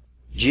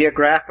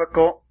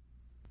 Geographical.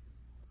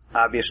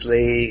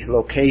 Obviously,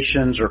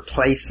 locations or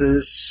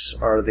places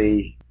are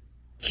the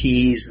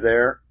keys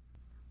there.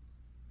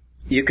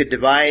 You could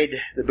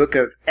divide the book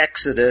of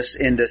Exodus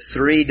into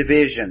 3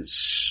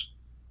 divisions.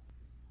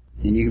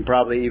 And you can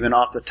probably, even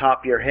off the top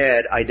of your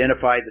head,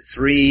 identify the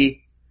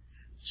 3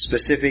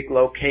 specific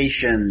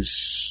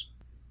locations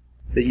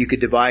that you could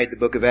divide the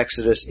book of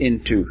Exodus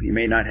into. You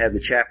may not have the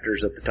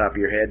chapters at the top of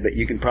your head, but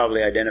you can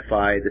probably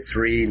identify the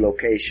 3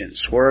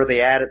 locations. Where are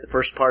they at the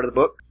first part of the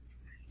book?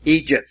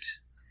 Egypt.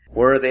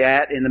 Where are they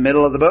at in the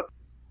middle of the book?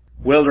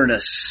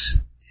 Wilderness.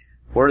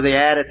 Where are they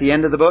at the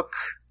end of the book?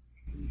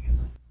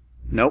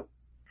 Nope.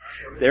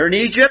 They're in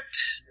Egypt.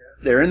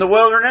 They're in the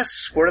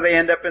wilderness. Where do they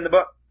end up in the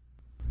book?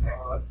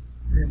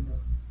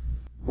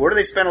 Where do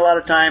they spend a lot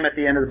of time at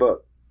the end of the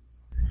book?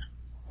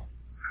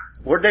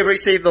 Where did they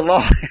receive the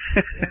law?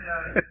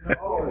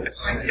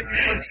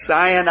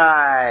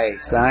 Sinai.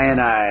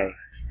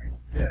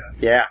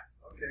 Yeah.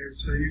 Okay,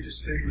 so you're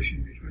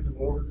distinguishing between the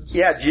wilderness?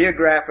 Yeah,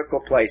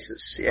 geographical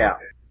places. Yeah.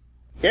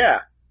 Okay.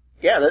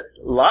 Yeah,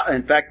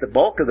 in fact, the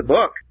bulk of the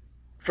book,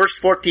 first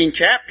 14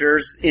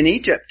 chapters in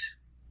Egypt.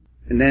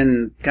 And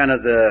then kind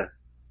of the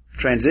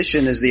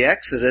transition is the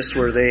Exodus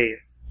where they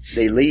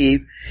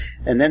leave.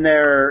 And then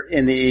they're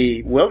in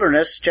the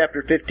wilderness,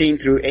 chapter 15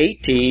 through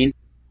 18.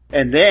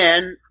 And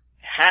then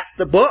half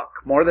the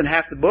book, more than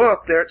half the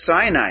book, they're at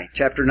Sinai,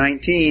 chapter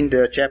 19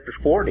 to chapter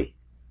 40.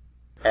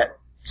 At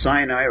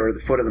Sinai, or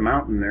the foot of the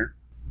mountain there.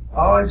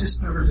 Oh, I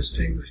just never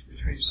distinguished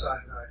between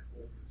Sinai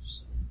and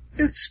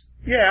wilderness.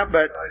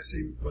 But I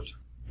see what's...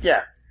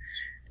 Yeah.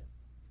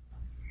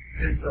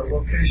 It's a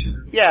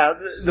location. Yeah,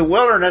 the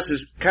wilderness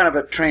is kind of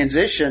a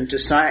transition to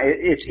Sinai.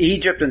 It's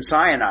Egypt and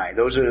Sinai.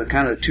 Those are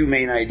kind of the 2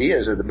 main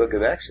ideas of the book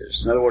of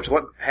Exodus. In other words,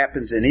 what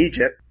happens in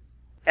Egypt?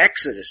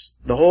 Exodus.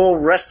 The whole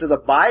rest of the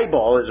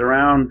Bible is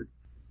around,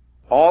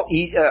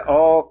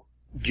 all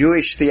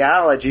Jewish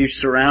theology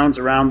surrounds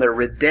around their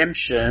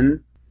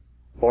redemption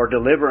or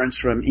deliverance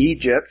from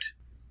Egypt.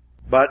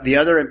 But the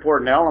other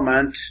important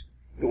element,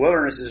 the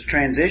wilderness, is a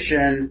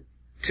transition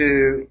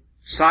to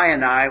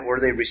Sinai, where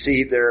they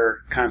receive their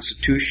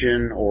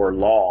constitution or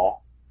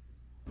law.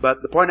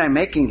 But the point I'm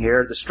making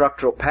here, the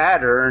structural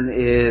pattern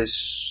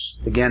is,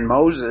 again,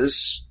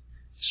 Moses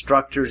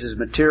structures his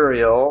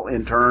material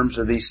in terms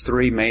of these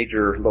 3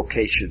 major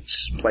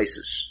locations,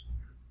 places.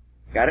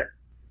 Got it?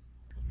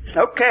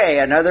 Okay,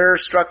 another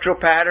structural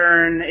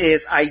pattern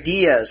is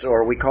ideas,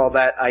 or we call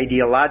that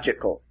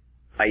ideological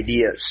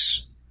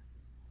ideas.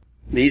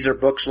 These are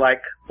books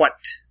like what?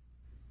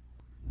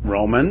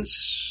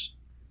 Romans,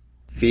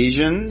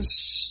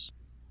 Ephesians,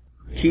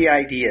 key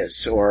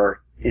ideas,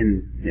 or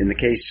in the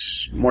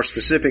case more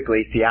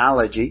specifically,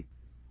 theology.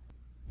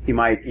 You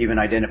might even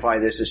identify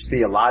this as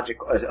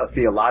a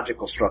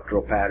theological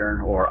structural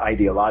pattern, or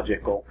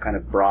ideological, kind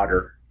of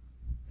broader.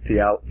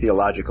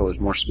 Theological is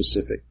more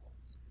specific.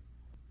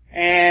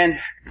 And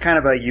kind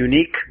of a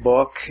unique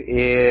book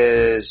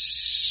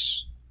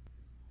is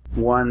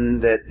one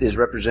that is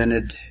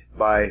represented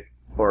by,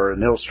 or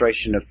an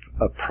illustration of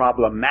a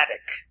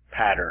problematic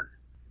pattern,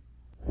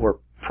 where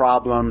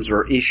problems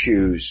or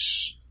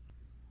issues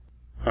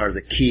are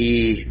the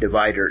key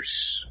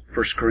dividers.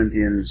 1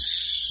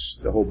 Corinthians,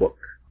 the whole book.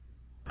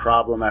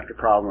 Problem after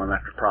problem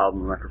after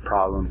problem after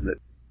problem that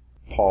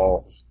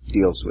Paul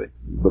deals with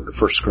in the book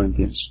of 1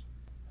 Corinthians.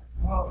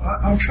 Well,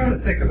 I'm trying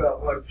to think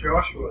about like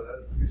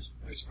Joshua.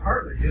 It's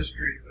partly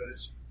history,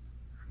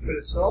 but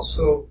it's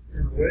also,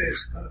 in a way,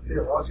 it's kind of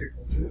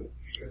theological too.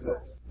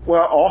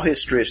 Well, all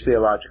history is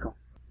theological.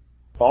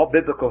 All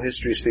biblical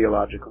history is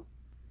theological.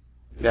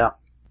 Yeah.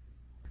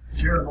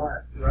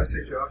 Jeremiah. Did I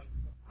say Joshua?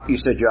 You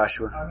said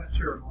Joshua. I meant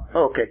Jeremiah.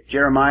 Oh, okay.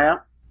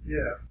 Jeremiah?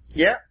 Yeah.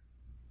 Yeah.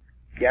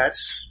 Yeah,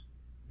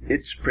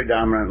 it's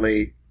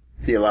predominantly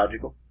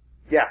theological.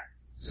 Yeah.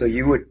 So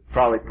you would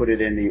probably put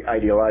it in the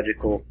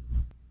ideological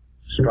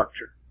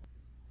structure.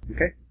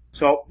 Okay?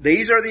 So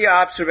these are the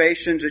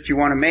observations that you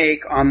want to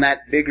make on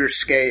that bigger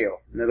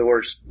scale. In other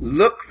words,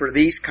 look for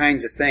these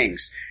kinds of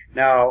things.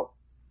 Now,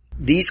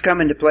 these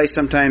come into play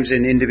sometimes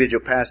in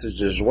individual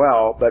passages as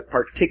well, but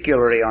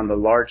particularly on the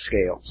large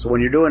scale. So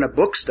when you're doing a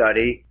book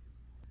study,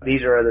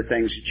 these are other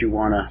things that you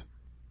want to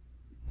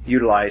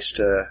utilize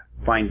to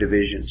find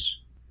divisions.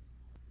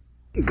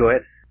 Go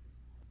ahead.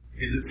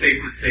 Is it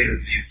safe to say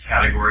that these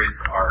categories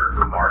are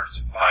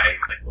marked by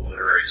like the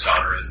literary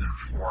genres and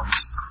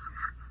forms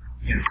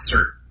in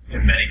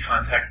many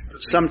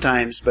contexts?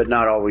 Sometimes, but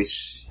not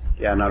always.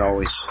 Yeah, not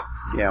always.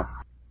 Yeah.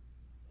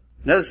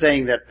 Another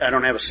thing that I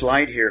don't have a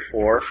slide here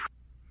for,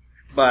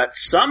 but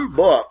some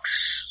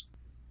books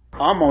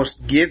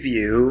almost give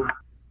you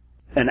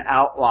an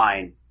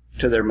outline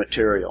to their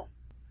material.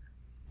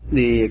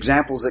 The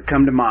examples that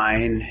come to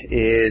mind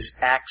is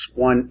Acts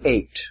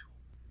 1:8.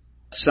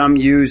 Some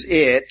use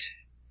it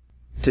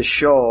to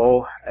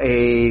show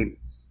a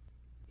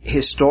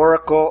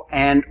historical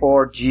and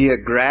or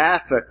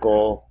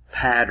geographical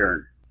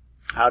pattern.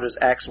 How does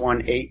Acts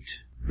 1:8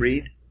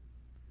 read?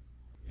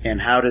 And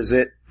how does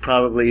it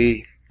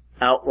probably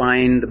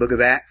outline the book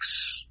of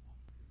Acts?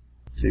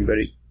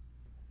 Somebody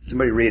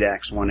read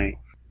Acts 1:8.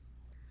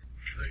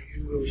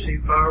 You will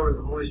receive power when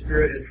the Holy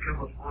Spirit has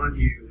come upon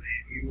you,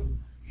 and you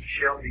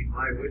shall be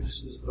my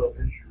witnesses both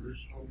in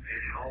Jerusalem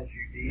and in all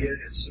Judea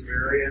and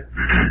Samaria,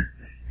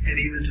 and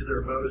even to the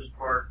remotest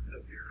part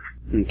of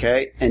the earth.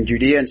 Okay, and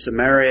Judea and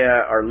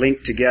Samaria are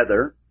linked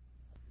together.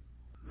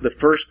 The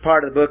first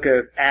part of the book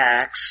of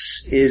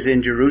Acts is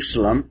in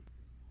Jerusalem.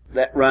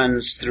 That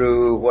runs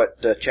through,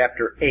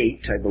 chapter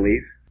 8, I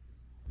believe.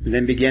 And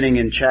then beginning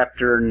in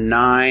chapter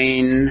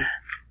 9,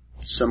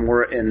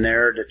 somewhere in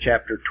there to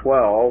chapter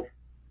 12,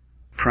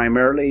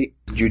 primarily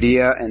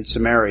Judea and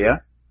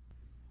Samaria.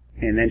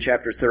 And then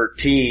chapter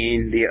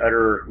 13, the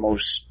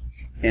uttermost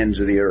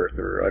ends of the earth,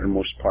 or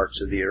uttermost parts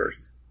of the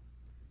earth,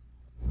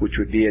 which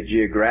would be a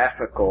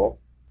geographical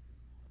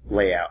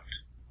layout.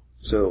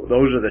 So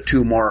those are the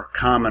two more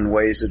common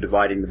ways of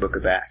dividing the book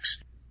of Acts.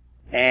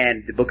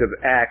 And the book of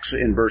Acts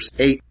in verse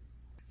 8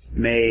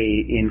 may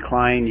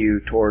incline you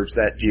towards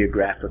that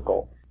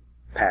geographical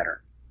pattern.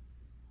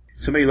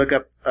 Somebody look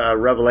up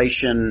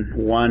Revelation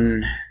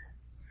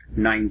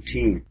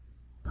 1:19.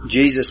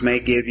 Jesus may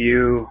give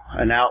you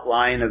an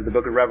outline of the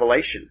book of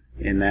Revelation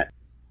in that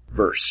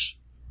verse.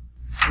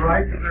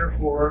 Write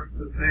therefore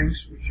the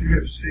things which you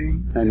have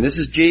seen. And this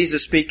is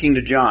Jesus speaking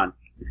to John.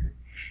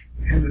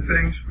 And the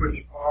things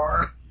which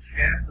are,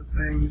 and the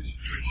things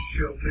which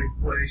shall take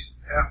place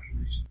after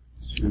these.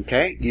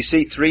 Okay, do you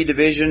see three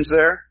divisions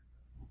there?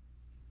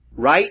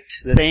 Write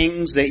the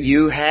things that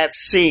you have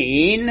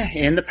seen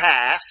in the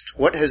past.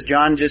 What has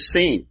John just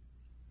seen?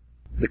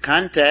 The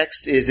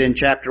context is in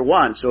chapter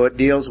 1, so it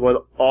deals with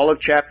all of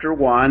chapter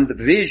 1, the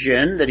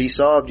vision that he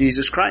saw of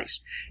Jesus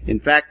Christ. In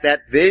fact,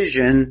 that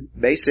vision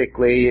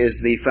basically is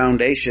the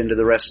foundation to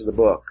the rest of the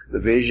book. The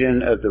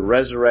vision of the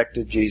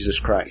resurrected Jesus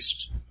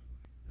Christ.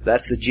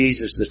 That's the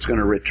Jesus that's going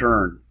to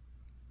return.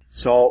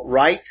 So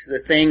write the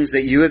things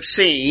that you have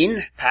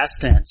seen,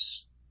 past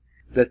tense.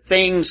 The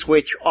things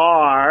which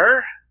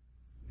are,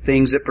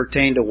 things that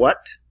pertain to what?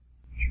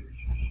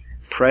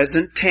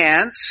 Present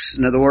tense.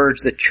 In other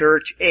words, the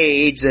church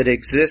age that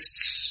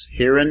exists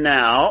here and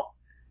now.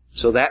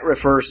 So that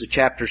refers to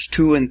chapters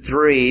 2 and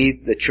 3.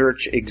 The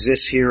church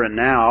exists here and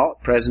now,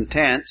 present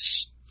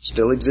tense,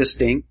 still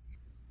existing.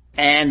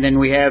 And then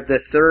we have the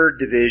third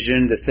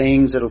division, the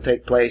things that will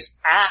take place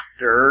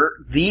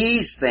after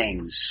these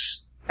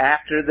things.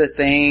 After the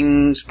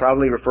things,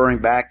 probably referring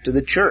back to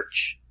the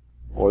church,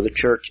 or the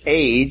church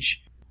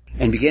age.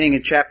 And beginning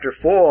in chapter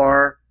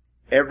 4,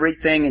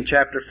 everything in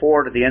chapter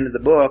 4 to the end of the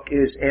book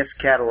is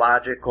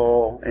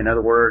eschatological. In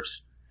other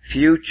words,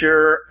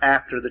 future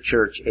after the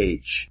church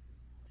age.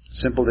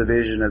 Simple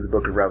division of the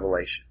book of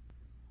Revelation.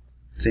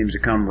 Seems to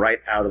come right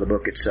out of the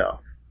book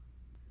itself.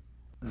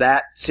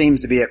 That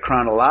seems to be a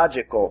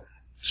chronological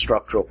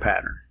structural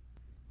pattern.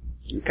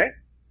 Okay?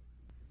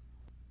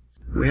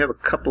 We have a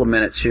couple of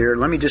minutes here.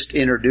 Let me just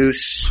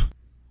introduce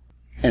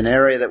an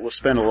area that we'll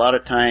spend a lot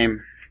of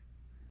time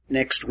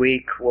next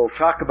week. We'll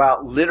talk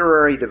about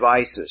literary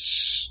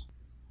devices.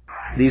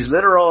 These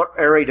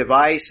literary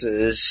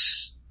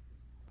devices,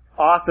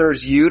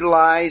 authors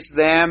utilize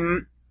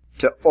them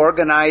to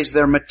organize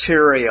their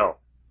material.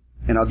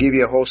 And I'll give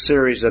you a whole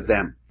series of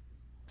them.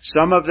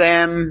 Some of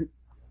them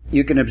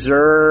you can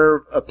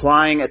observe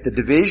applying at the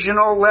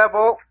divisional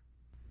level,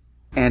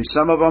 and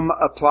some of them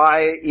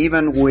apply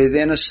even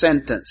within a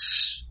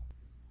sentence.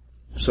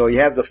 So you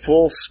have the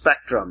full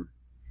spectrum,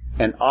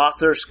 and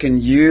authors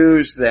can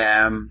use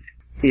them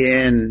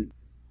in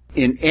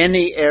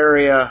any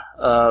area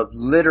of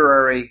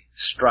literary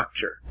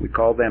structure. We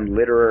call them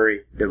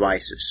literary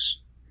devices.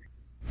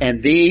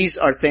 And these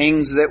are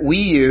things that we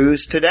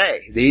use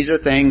today. These are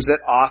things that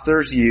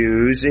authors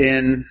use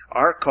in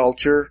our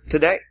culture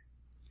today.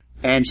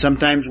 And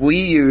sometimes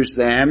we use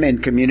them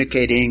in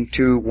communicating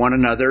to one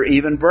another,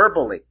 even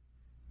verbally.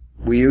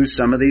 We use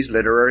some of these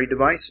literary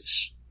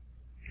devices.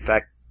 In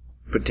fact,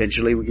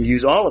 potentially we can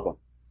use all of them.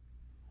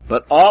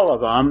 But all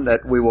of them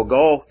that we will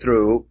go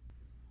through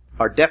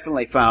are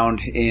definitely found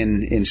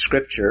in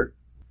Scripture.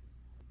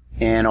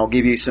 And I'll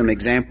give you some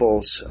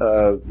examples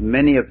of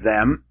many of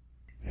them.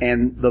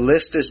 And the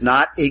list is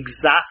not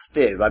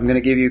exhaustive. I'm going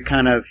to give you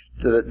kind of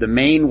the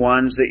main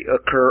ones that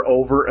occur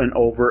over and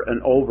over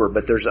and over,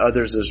 but there's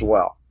others as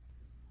well.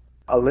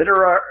 A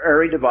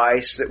literary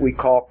device that we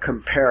call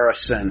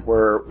comparison,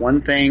 where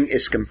one thing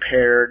is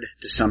compared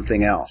to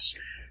something else.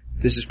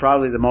 This is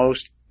probably the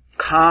most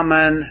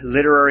common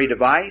literary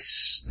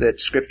device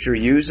that Scripture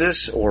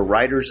uses, or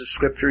writers of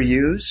Scripture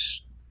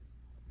use.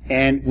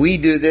 And we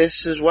do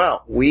this as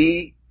well.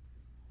 We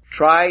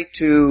try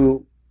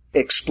to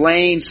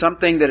explain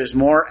something that is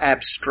more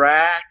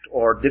abstract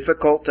or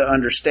difficult to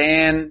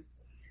understand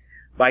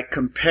by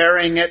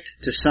comparing it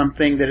to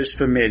something that is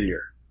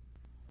familiar.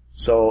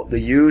 So the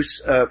use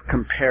of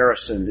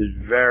comparison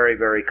is very,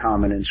 very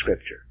common in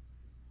Scripture.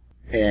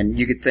 And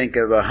you could think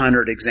of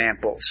 100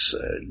 examples.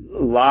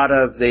 A lot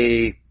of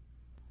the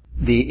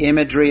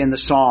imagery in the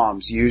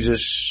Psalms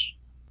uses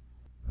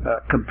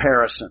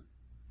comparison.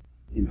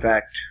 In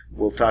fact,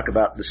 we'll talk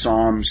about the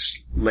Psalms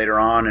later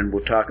on, and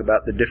we'll talk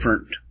about the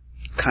different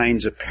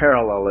kinds of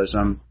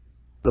parallelism.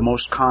 The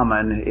most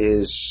common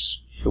is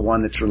the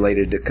one that's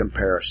related to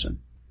comparison,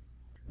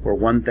 where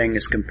one thing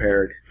is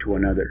compared to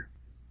another.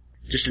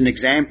 Just an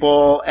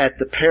example at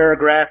the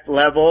paragraph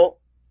level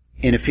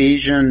in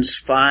Ephesians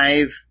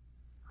 5,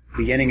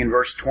 beginning in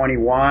verse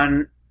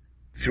 21,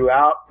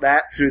 throughout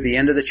that, through the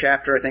end of the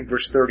chapter, I think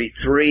verse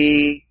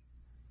 33,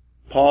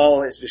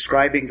 Paul is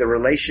describing the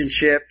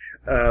relationship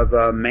of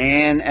a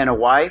man and a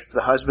wife,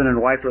 the husband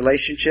and wife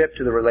relationship,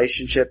 to the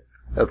relationship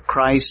of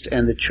Christ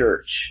and the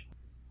church.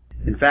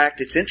 In fact,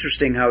 it's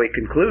interesting how he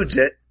concludes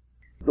it.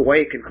 The way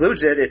he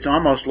concludes it, it's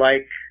almost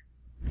like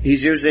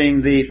he's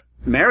using the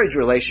marriage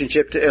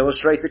relationship to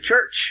illustrate the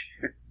church.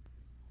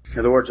 In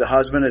other words, a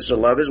husband is to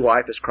love his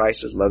wife as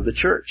Christ has loved the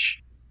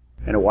church.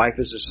 And a wife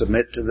is to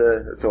submit to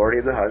the authority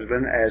of the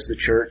husband as the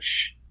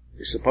church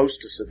is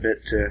supposed to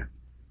submit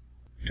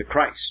to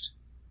Christ.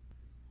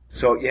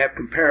 So you have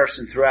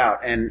comparison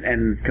throughout,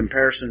 and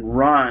comparison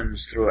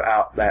runs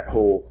throughout that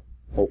whole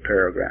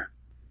paragraph.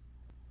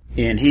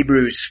 In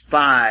Hebrews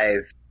 5,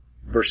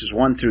 verses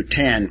 1 through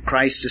 10,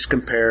 Christ is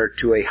compared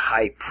to a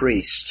high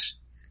priest.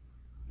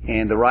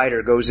 And the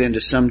writer goes into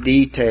some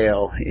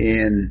detail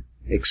in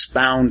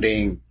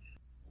expounding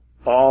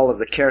all of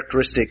the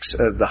characteristics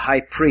of the high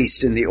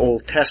priest in the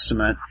Old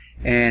Testament,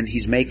 and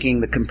he's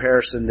making the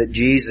comparison that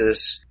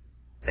Jesus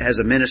has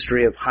a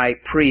ministry of high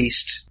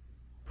priest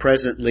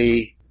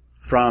presently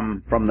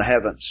from the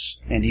heavens,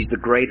 and he's the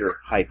greater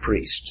high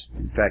priest.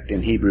 In fact,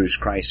 in Hebrews,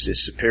 Christ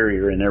is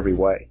superior in every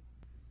way.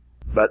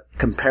 But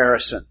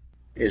comparison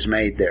is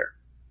made there.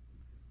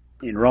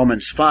 In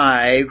Romans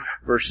 5,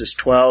 verses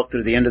 12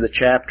 through the end of the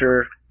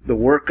chapter, the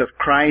work of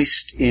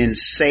Christ in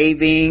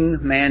saving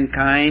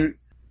mankind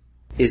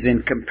is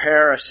in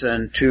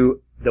comparison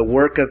to the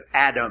work of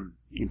Adam.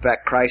 In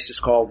fact, Christ is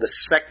called the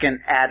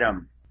second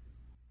Adam.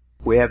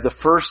 We have the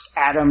first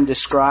Adam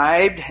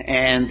described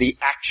and the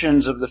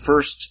actions of the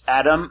first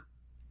Adam,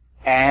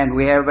 and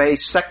we have a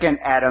second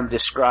Adam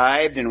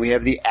described, and we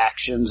have the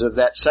actions of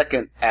that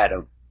second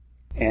Adam.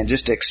 And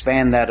just to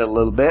expand that a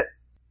little bit,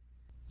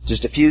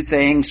 just a few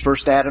things.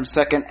 First Adam,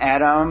 second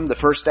Adam. The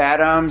first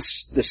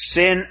Adam's, the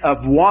sin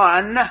of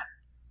one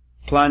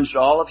plunged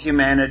all of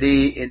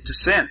humanity into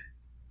sin.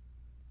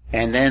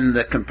 And then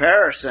the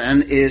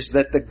comparison is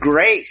that the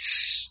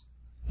grace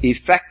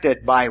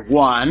effected by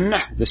one,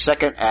 the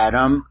second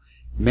Adam,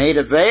 made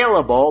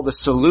available the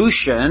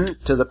solution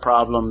to the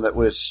problem that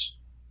was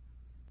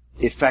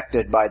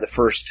effected by the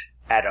first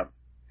Adam.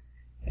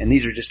 And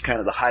these are just kind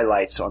of the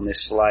highlights on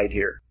this slide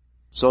here.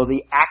 So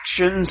the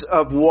actions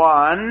of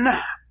one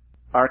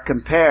are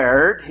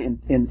compared,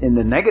 in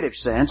the negative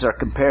sense, are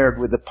compared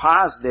with the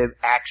positive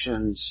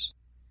actions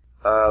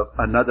of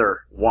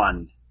another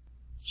one.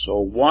 So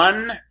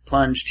one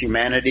plunged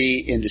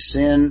humanity into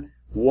sin.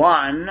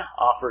 One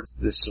offered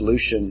the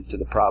solution to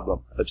the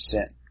problem of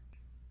sin.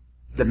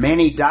 The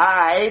many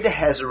died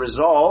as a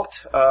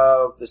result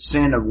of the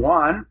sin of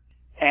one,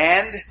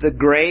 and the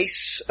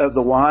grace of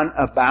the one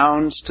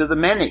abounds to the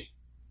many.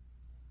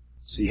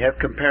 So you have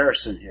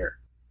comparison here.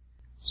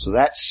 So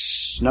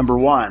that's number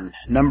one.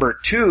 Number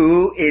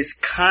two is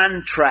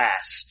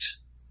contrast.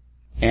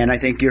 And I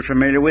think you're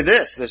familiar with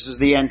this. This is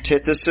the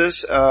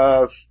antithesis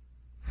of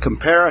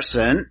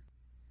comparison.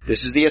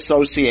 This is the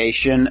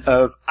association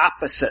of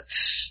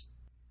opposites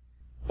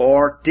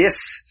or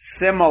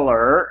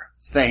dissimilar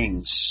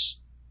things.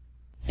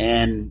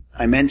 And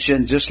I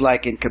mentioned, just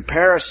like in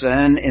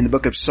comparison, in the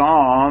book of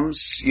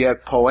Psalms, you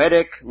have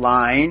poetic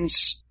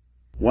lines,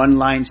 one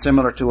line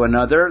similar to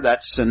another.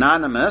 That's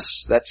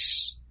synonymous.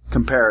 That's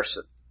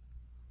comparison.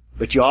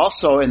 But you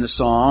also, in the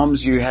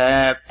Psalms, you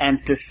have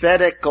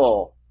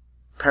antithetical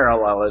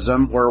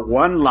parallelism, where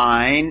one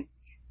line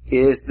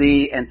is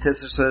the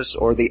antithesis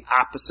or the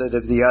opposite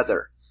of the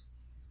other.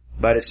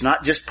 But it's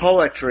not just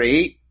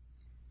poetry.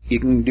 You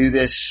can do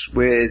this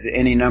with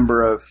any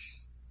number of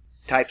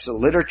types of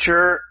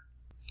literature.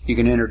 You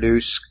can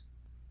introduce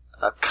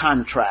a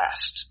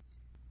contrast.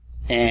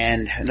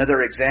 And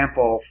another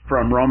example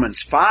from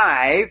Romans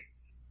 5,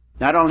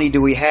 not only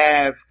do we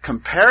have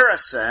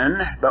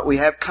comparison, but we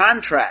have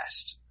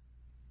contrast.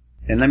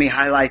 And let me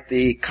highlight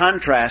the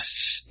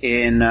contrasts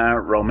in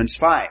Romans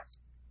 5.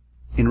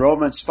 In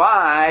Romans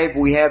 5,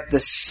 we have the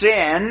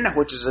sin,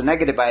 which is a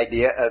negative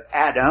idea, of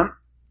Adam,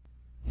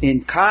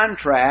 in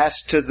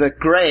contrast to the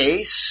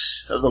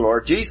grace of the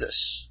Lord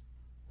Jesus,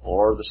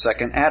 or the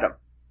second Adam.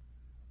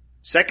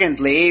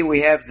 Secondly,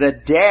 we have the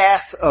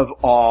death of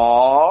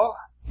all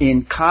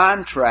in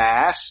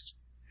contrast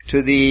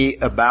to the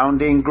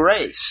abounding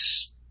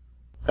grace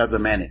of the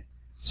many.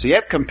 So you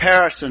have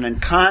comparison and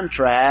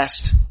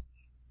contrast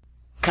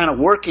kind of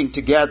working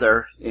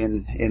together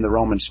in the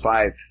Romans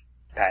 5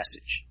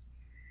 passage.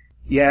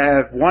 You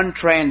have one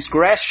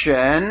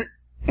transgression,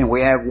 and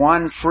we have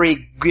one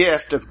free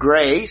gift of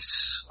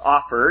grace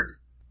offered.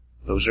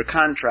 Those are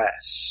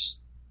contrasts.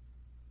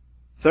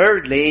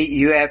 Thirdly,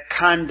 you have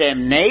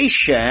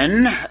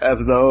condemnation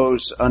of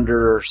those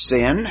under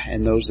sin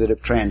and those that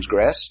have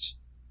transgressed.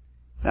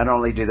 Not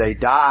only do they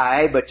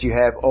die, but you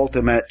have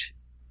ultimate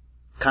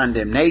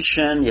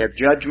condemnation, you have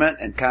judgment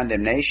and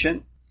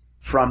condemnation.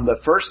 From the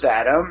first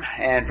Adam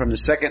and from the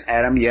second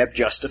Adam, you have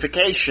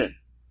justification.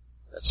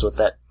 That's what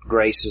that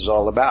grace is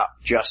all about,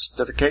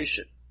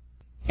 justification.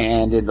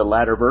 And in the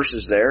latter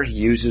verses there, he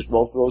uses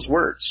both of those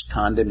words,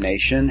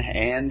 condemnation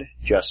and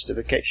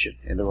justification,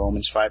 in the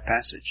Romans 5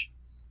 passage.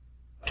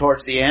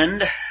 Towards the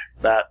end,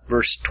 about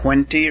verse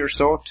 20 or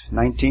so,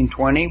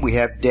 19-20, we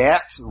have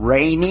death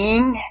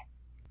reigning.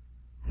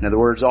 In other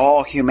words,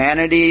 all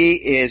humanity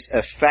is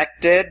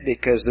affected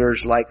because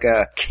there's like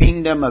a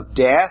kingdom of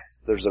death.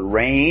 There's a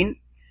reign.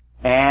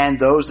 And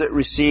those that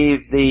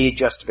receive the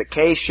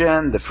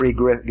justification, the free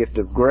gift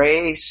of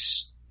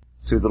grace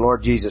through the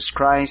Lord Jesus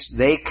Christ,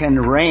 they can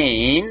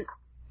reign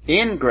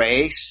in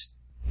grace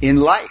in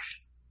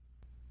life.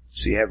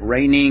 So you have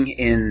reigning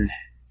in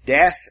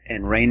death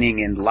and reigning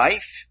in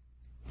life.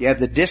 You have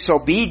the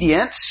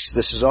disobedience,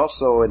 this is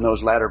also in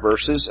those latter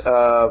verses,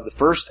 of the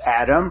first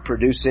Adam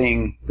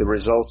producing the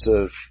results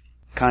of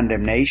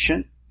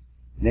condemnation.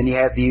 And then you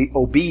have the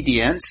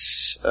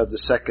obedience of the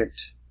second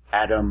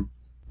Adam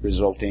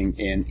resulting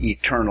in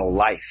eternal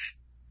life.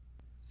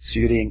 So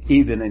you can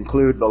even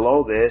include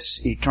below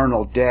this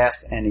eternal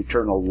death and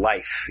eternal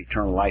life.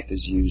 Eternal life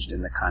is used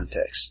in the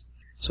context.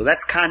 So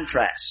that's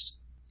contrast.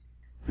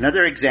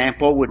 Another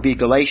example would be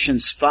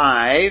Galatians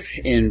 5.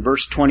 In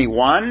verse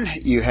 21,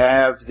 you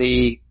have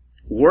the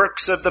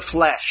works of the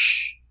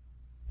flesh.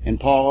 And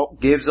Paul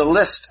gives a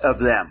list of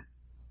them.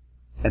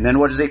 And then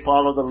what does he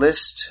follow the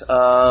list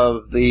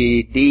of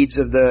the deeds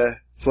of the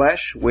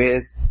flesh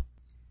with?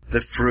 The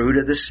fruit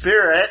of the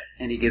Spirit,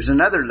 and he gives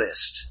another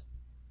list.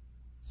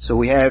 So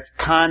we have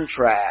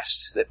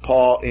contrast that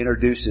Paul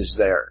introduces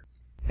there.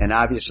 And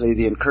obviously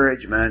the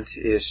encouragement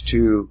is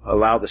to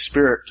allow the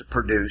Spirit to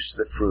produce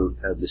the fruit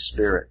of the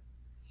Spirit.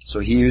 So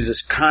he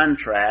uses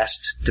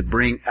contrast to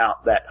bring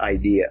out that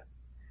idea,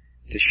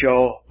 to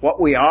show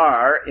what we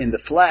are in the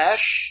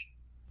flesh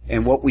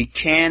and what we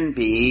can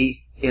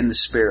be in the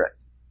Spirit.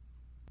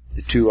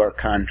 The two are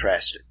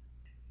contrasted.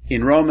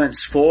 In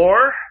Romans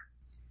 4,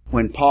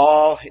 when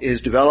Paul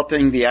is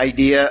developing the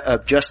idea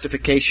of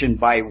justification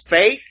by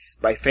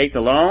faith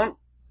alone,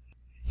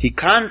 he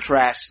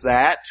contrasts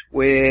that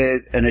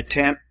with an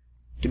attempt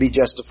to be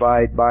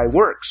justified by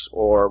works,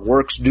 or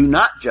works do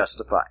not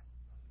justify.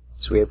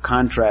 So we have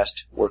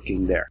contrast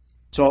working there.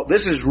 So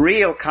this is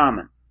real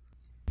common.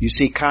 You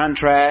see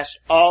contrast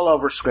all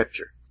over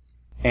Scripture.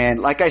 And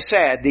like I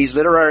said, these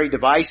literary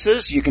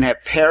devices, you can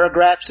have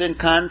paragraphs in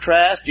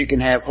contrast, you can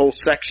have whole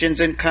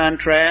sections in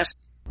contrast,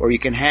 or you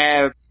can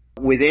have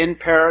within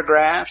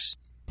paragraphs,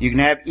 you can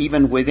have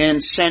even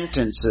within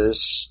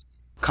sentences,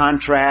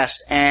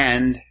 contrast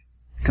and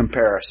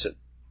comparison.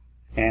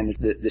 And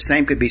the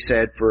same could be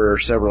said for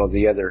several of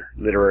the other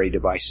literary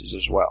devices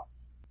as well.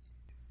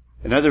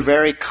 Another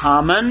very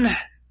common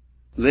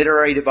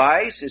literary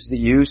device is the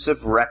use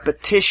of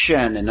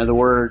repetition. In other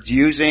words,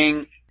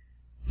 using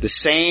the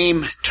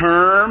same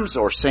terms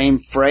or same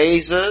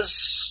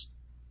phrases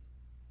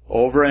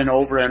over and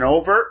over and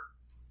over.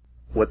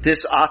 What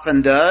this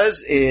often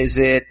does is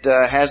it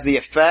has the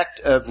effect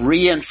of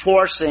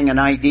reinforcing an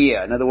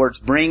idea. In other words,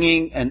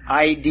 bringing an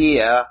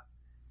idea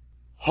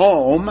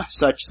home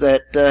such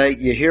that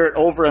you hear it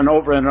over and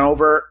over and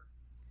over.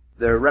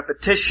 The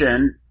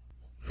repetition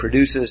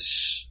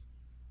produces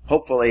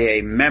hopefully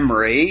a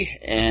memory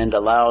and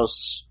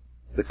allows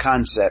the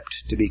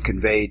concept to be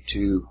conveyed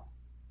to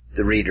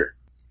the reader.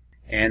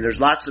 And there's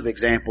lots of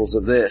examples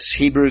of this.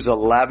 Hebrews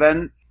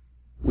 11,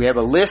 we have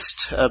a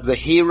list of the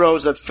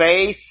heroes of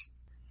faith,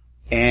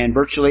 and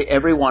virtually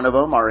every one of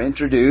them are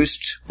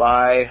introduced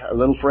by a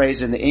little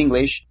phrase in the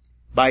English.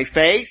 By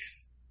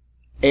faith,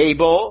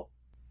 Abel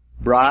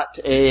brought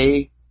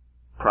a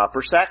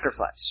proper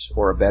sacrifice,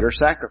 or a better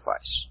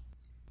sacrifice.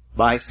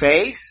 By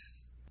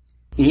faith,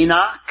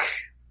 Enoch,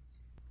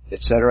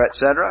 etc.,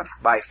 etc.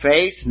 By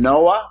faith,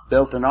 Noah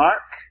built an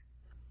ark.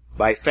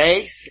 By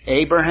faith,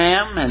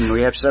 Abraham, and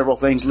we have several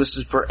things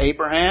listed for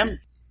Abraham.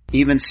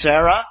 Even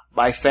Sarah,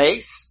 by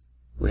faith,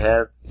 we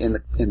have in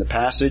the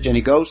passage, and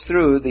he goes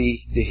through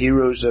the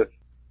heroes of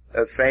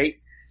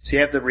faith. So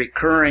you have the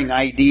recurring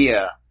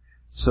idea.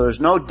 So there's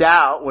no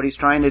doubt what he's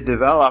trying to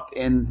develop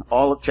in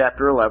all of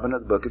chapter 11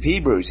 of the book of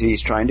Hebrews.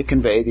 He's trying to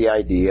convey the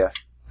idea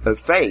of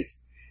faith.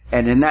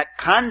 And in that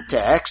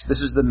context,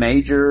 this is the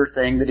major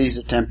thing that he's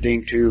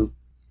attempting to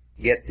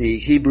get the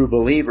Hebrew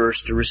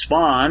believers to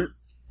respond.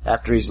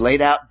 After he's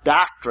laid out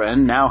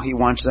doctrine, now he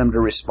wants them to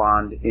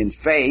respond in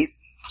faith.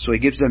 So he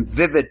gives them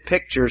vivid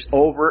pictures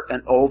over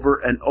and over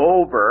and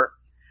over.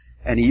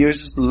 And he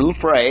uses the little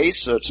phrase,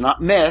 so it's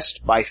not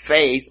missed, by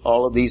faith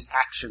all of these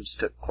actions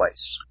took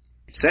place.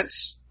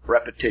 Sense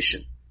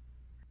repetition.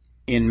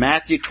 In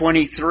Matthew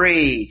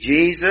 23,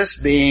 Jesus,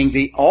 being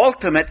the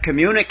ultimate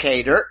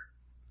communicator,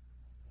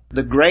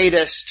 the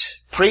greatest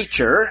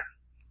preacher,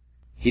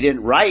 he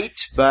didn't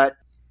write, but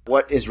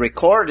what is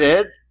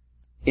recorded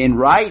in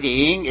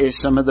writing is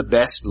some of the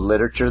best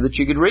literature that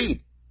you could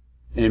read.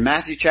 And in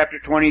Matthew chapter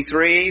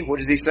 23, what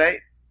does he say?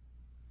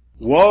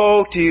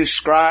 Woe to you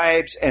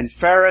scribes and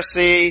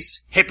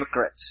Pharisees,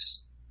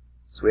 hypocrites.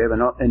 So we have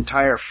an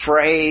entire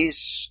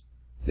phrase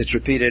that's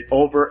repeated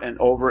over and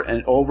over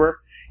and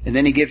over. And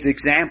then he gives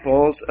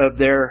examples of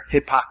their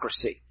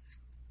hypocrisy.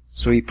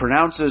 So he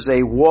pronounces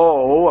a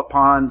woe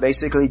upon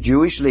basically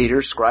Jewish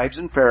leaders, scribes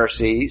and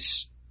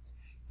Pharisees.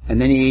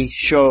 And then he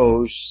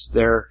shows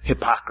their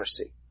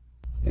hypocrisy.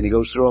 And he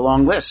goes through a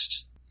long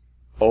list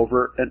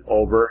over and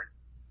over.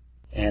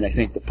 And I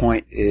think the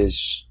point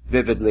is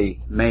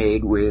vividly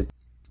made with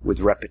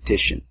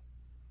repetition.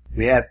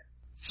 We have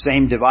the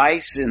same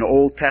device in the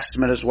Old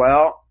Testament as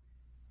well.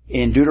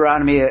 In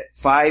Deuteronomy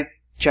 5,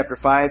 chapter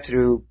 5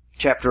 through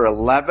chapter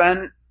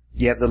 11,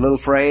 you have the little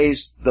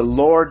phrase, the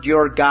Lord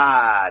your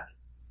God.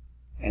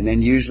 And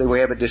then usually we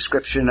have a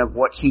description of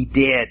what he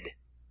did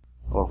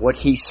or what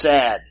he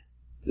said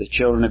to the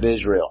children of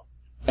Israel,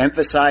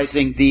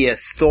 emphasizing the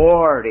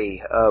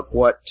authority of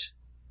what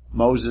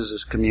Moses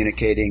is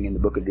communicating in the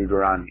book of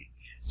Deuteronomy.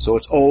 So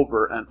it's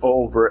over and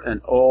over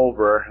and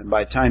over, and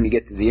by the time you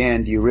get to the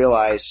end, you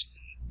realize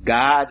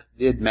God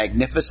did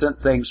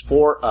magnificent things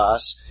for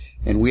us,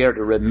 and we are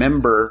to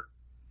remember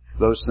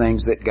those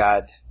things that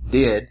God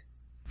did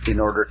in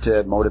order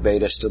to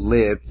motivate us to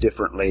live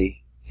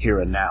differently here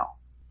and now,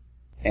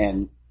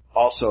 and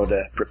also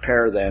to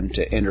prepare them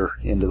to enter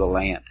into the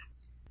land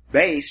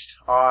based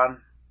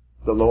on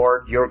the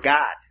Lord your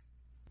God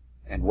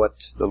and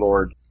what the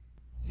Lord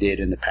did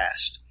in the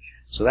past.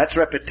 So that's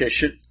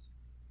repetition.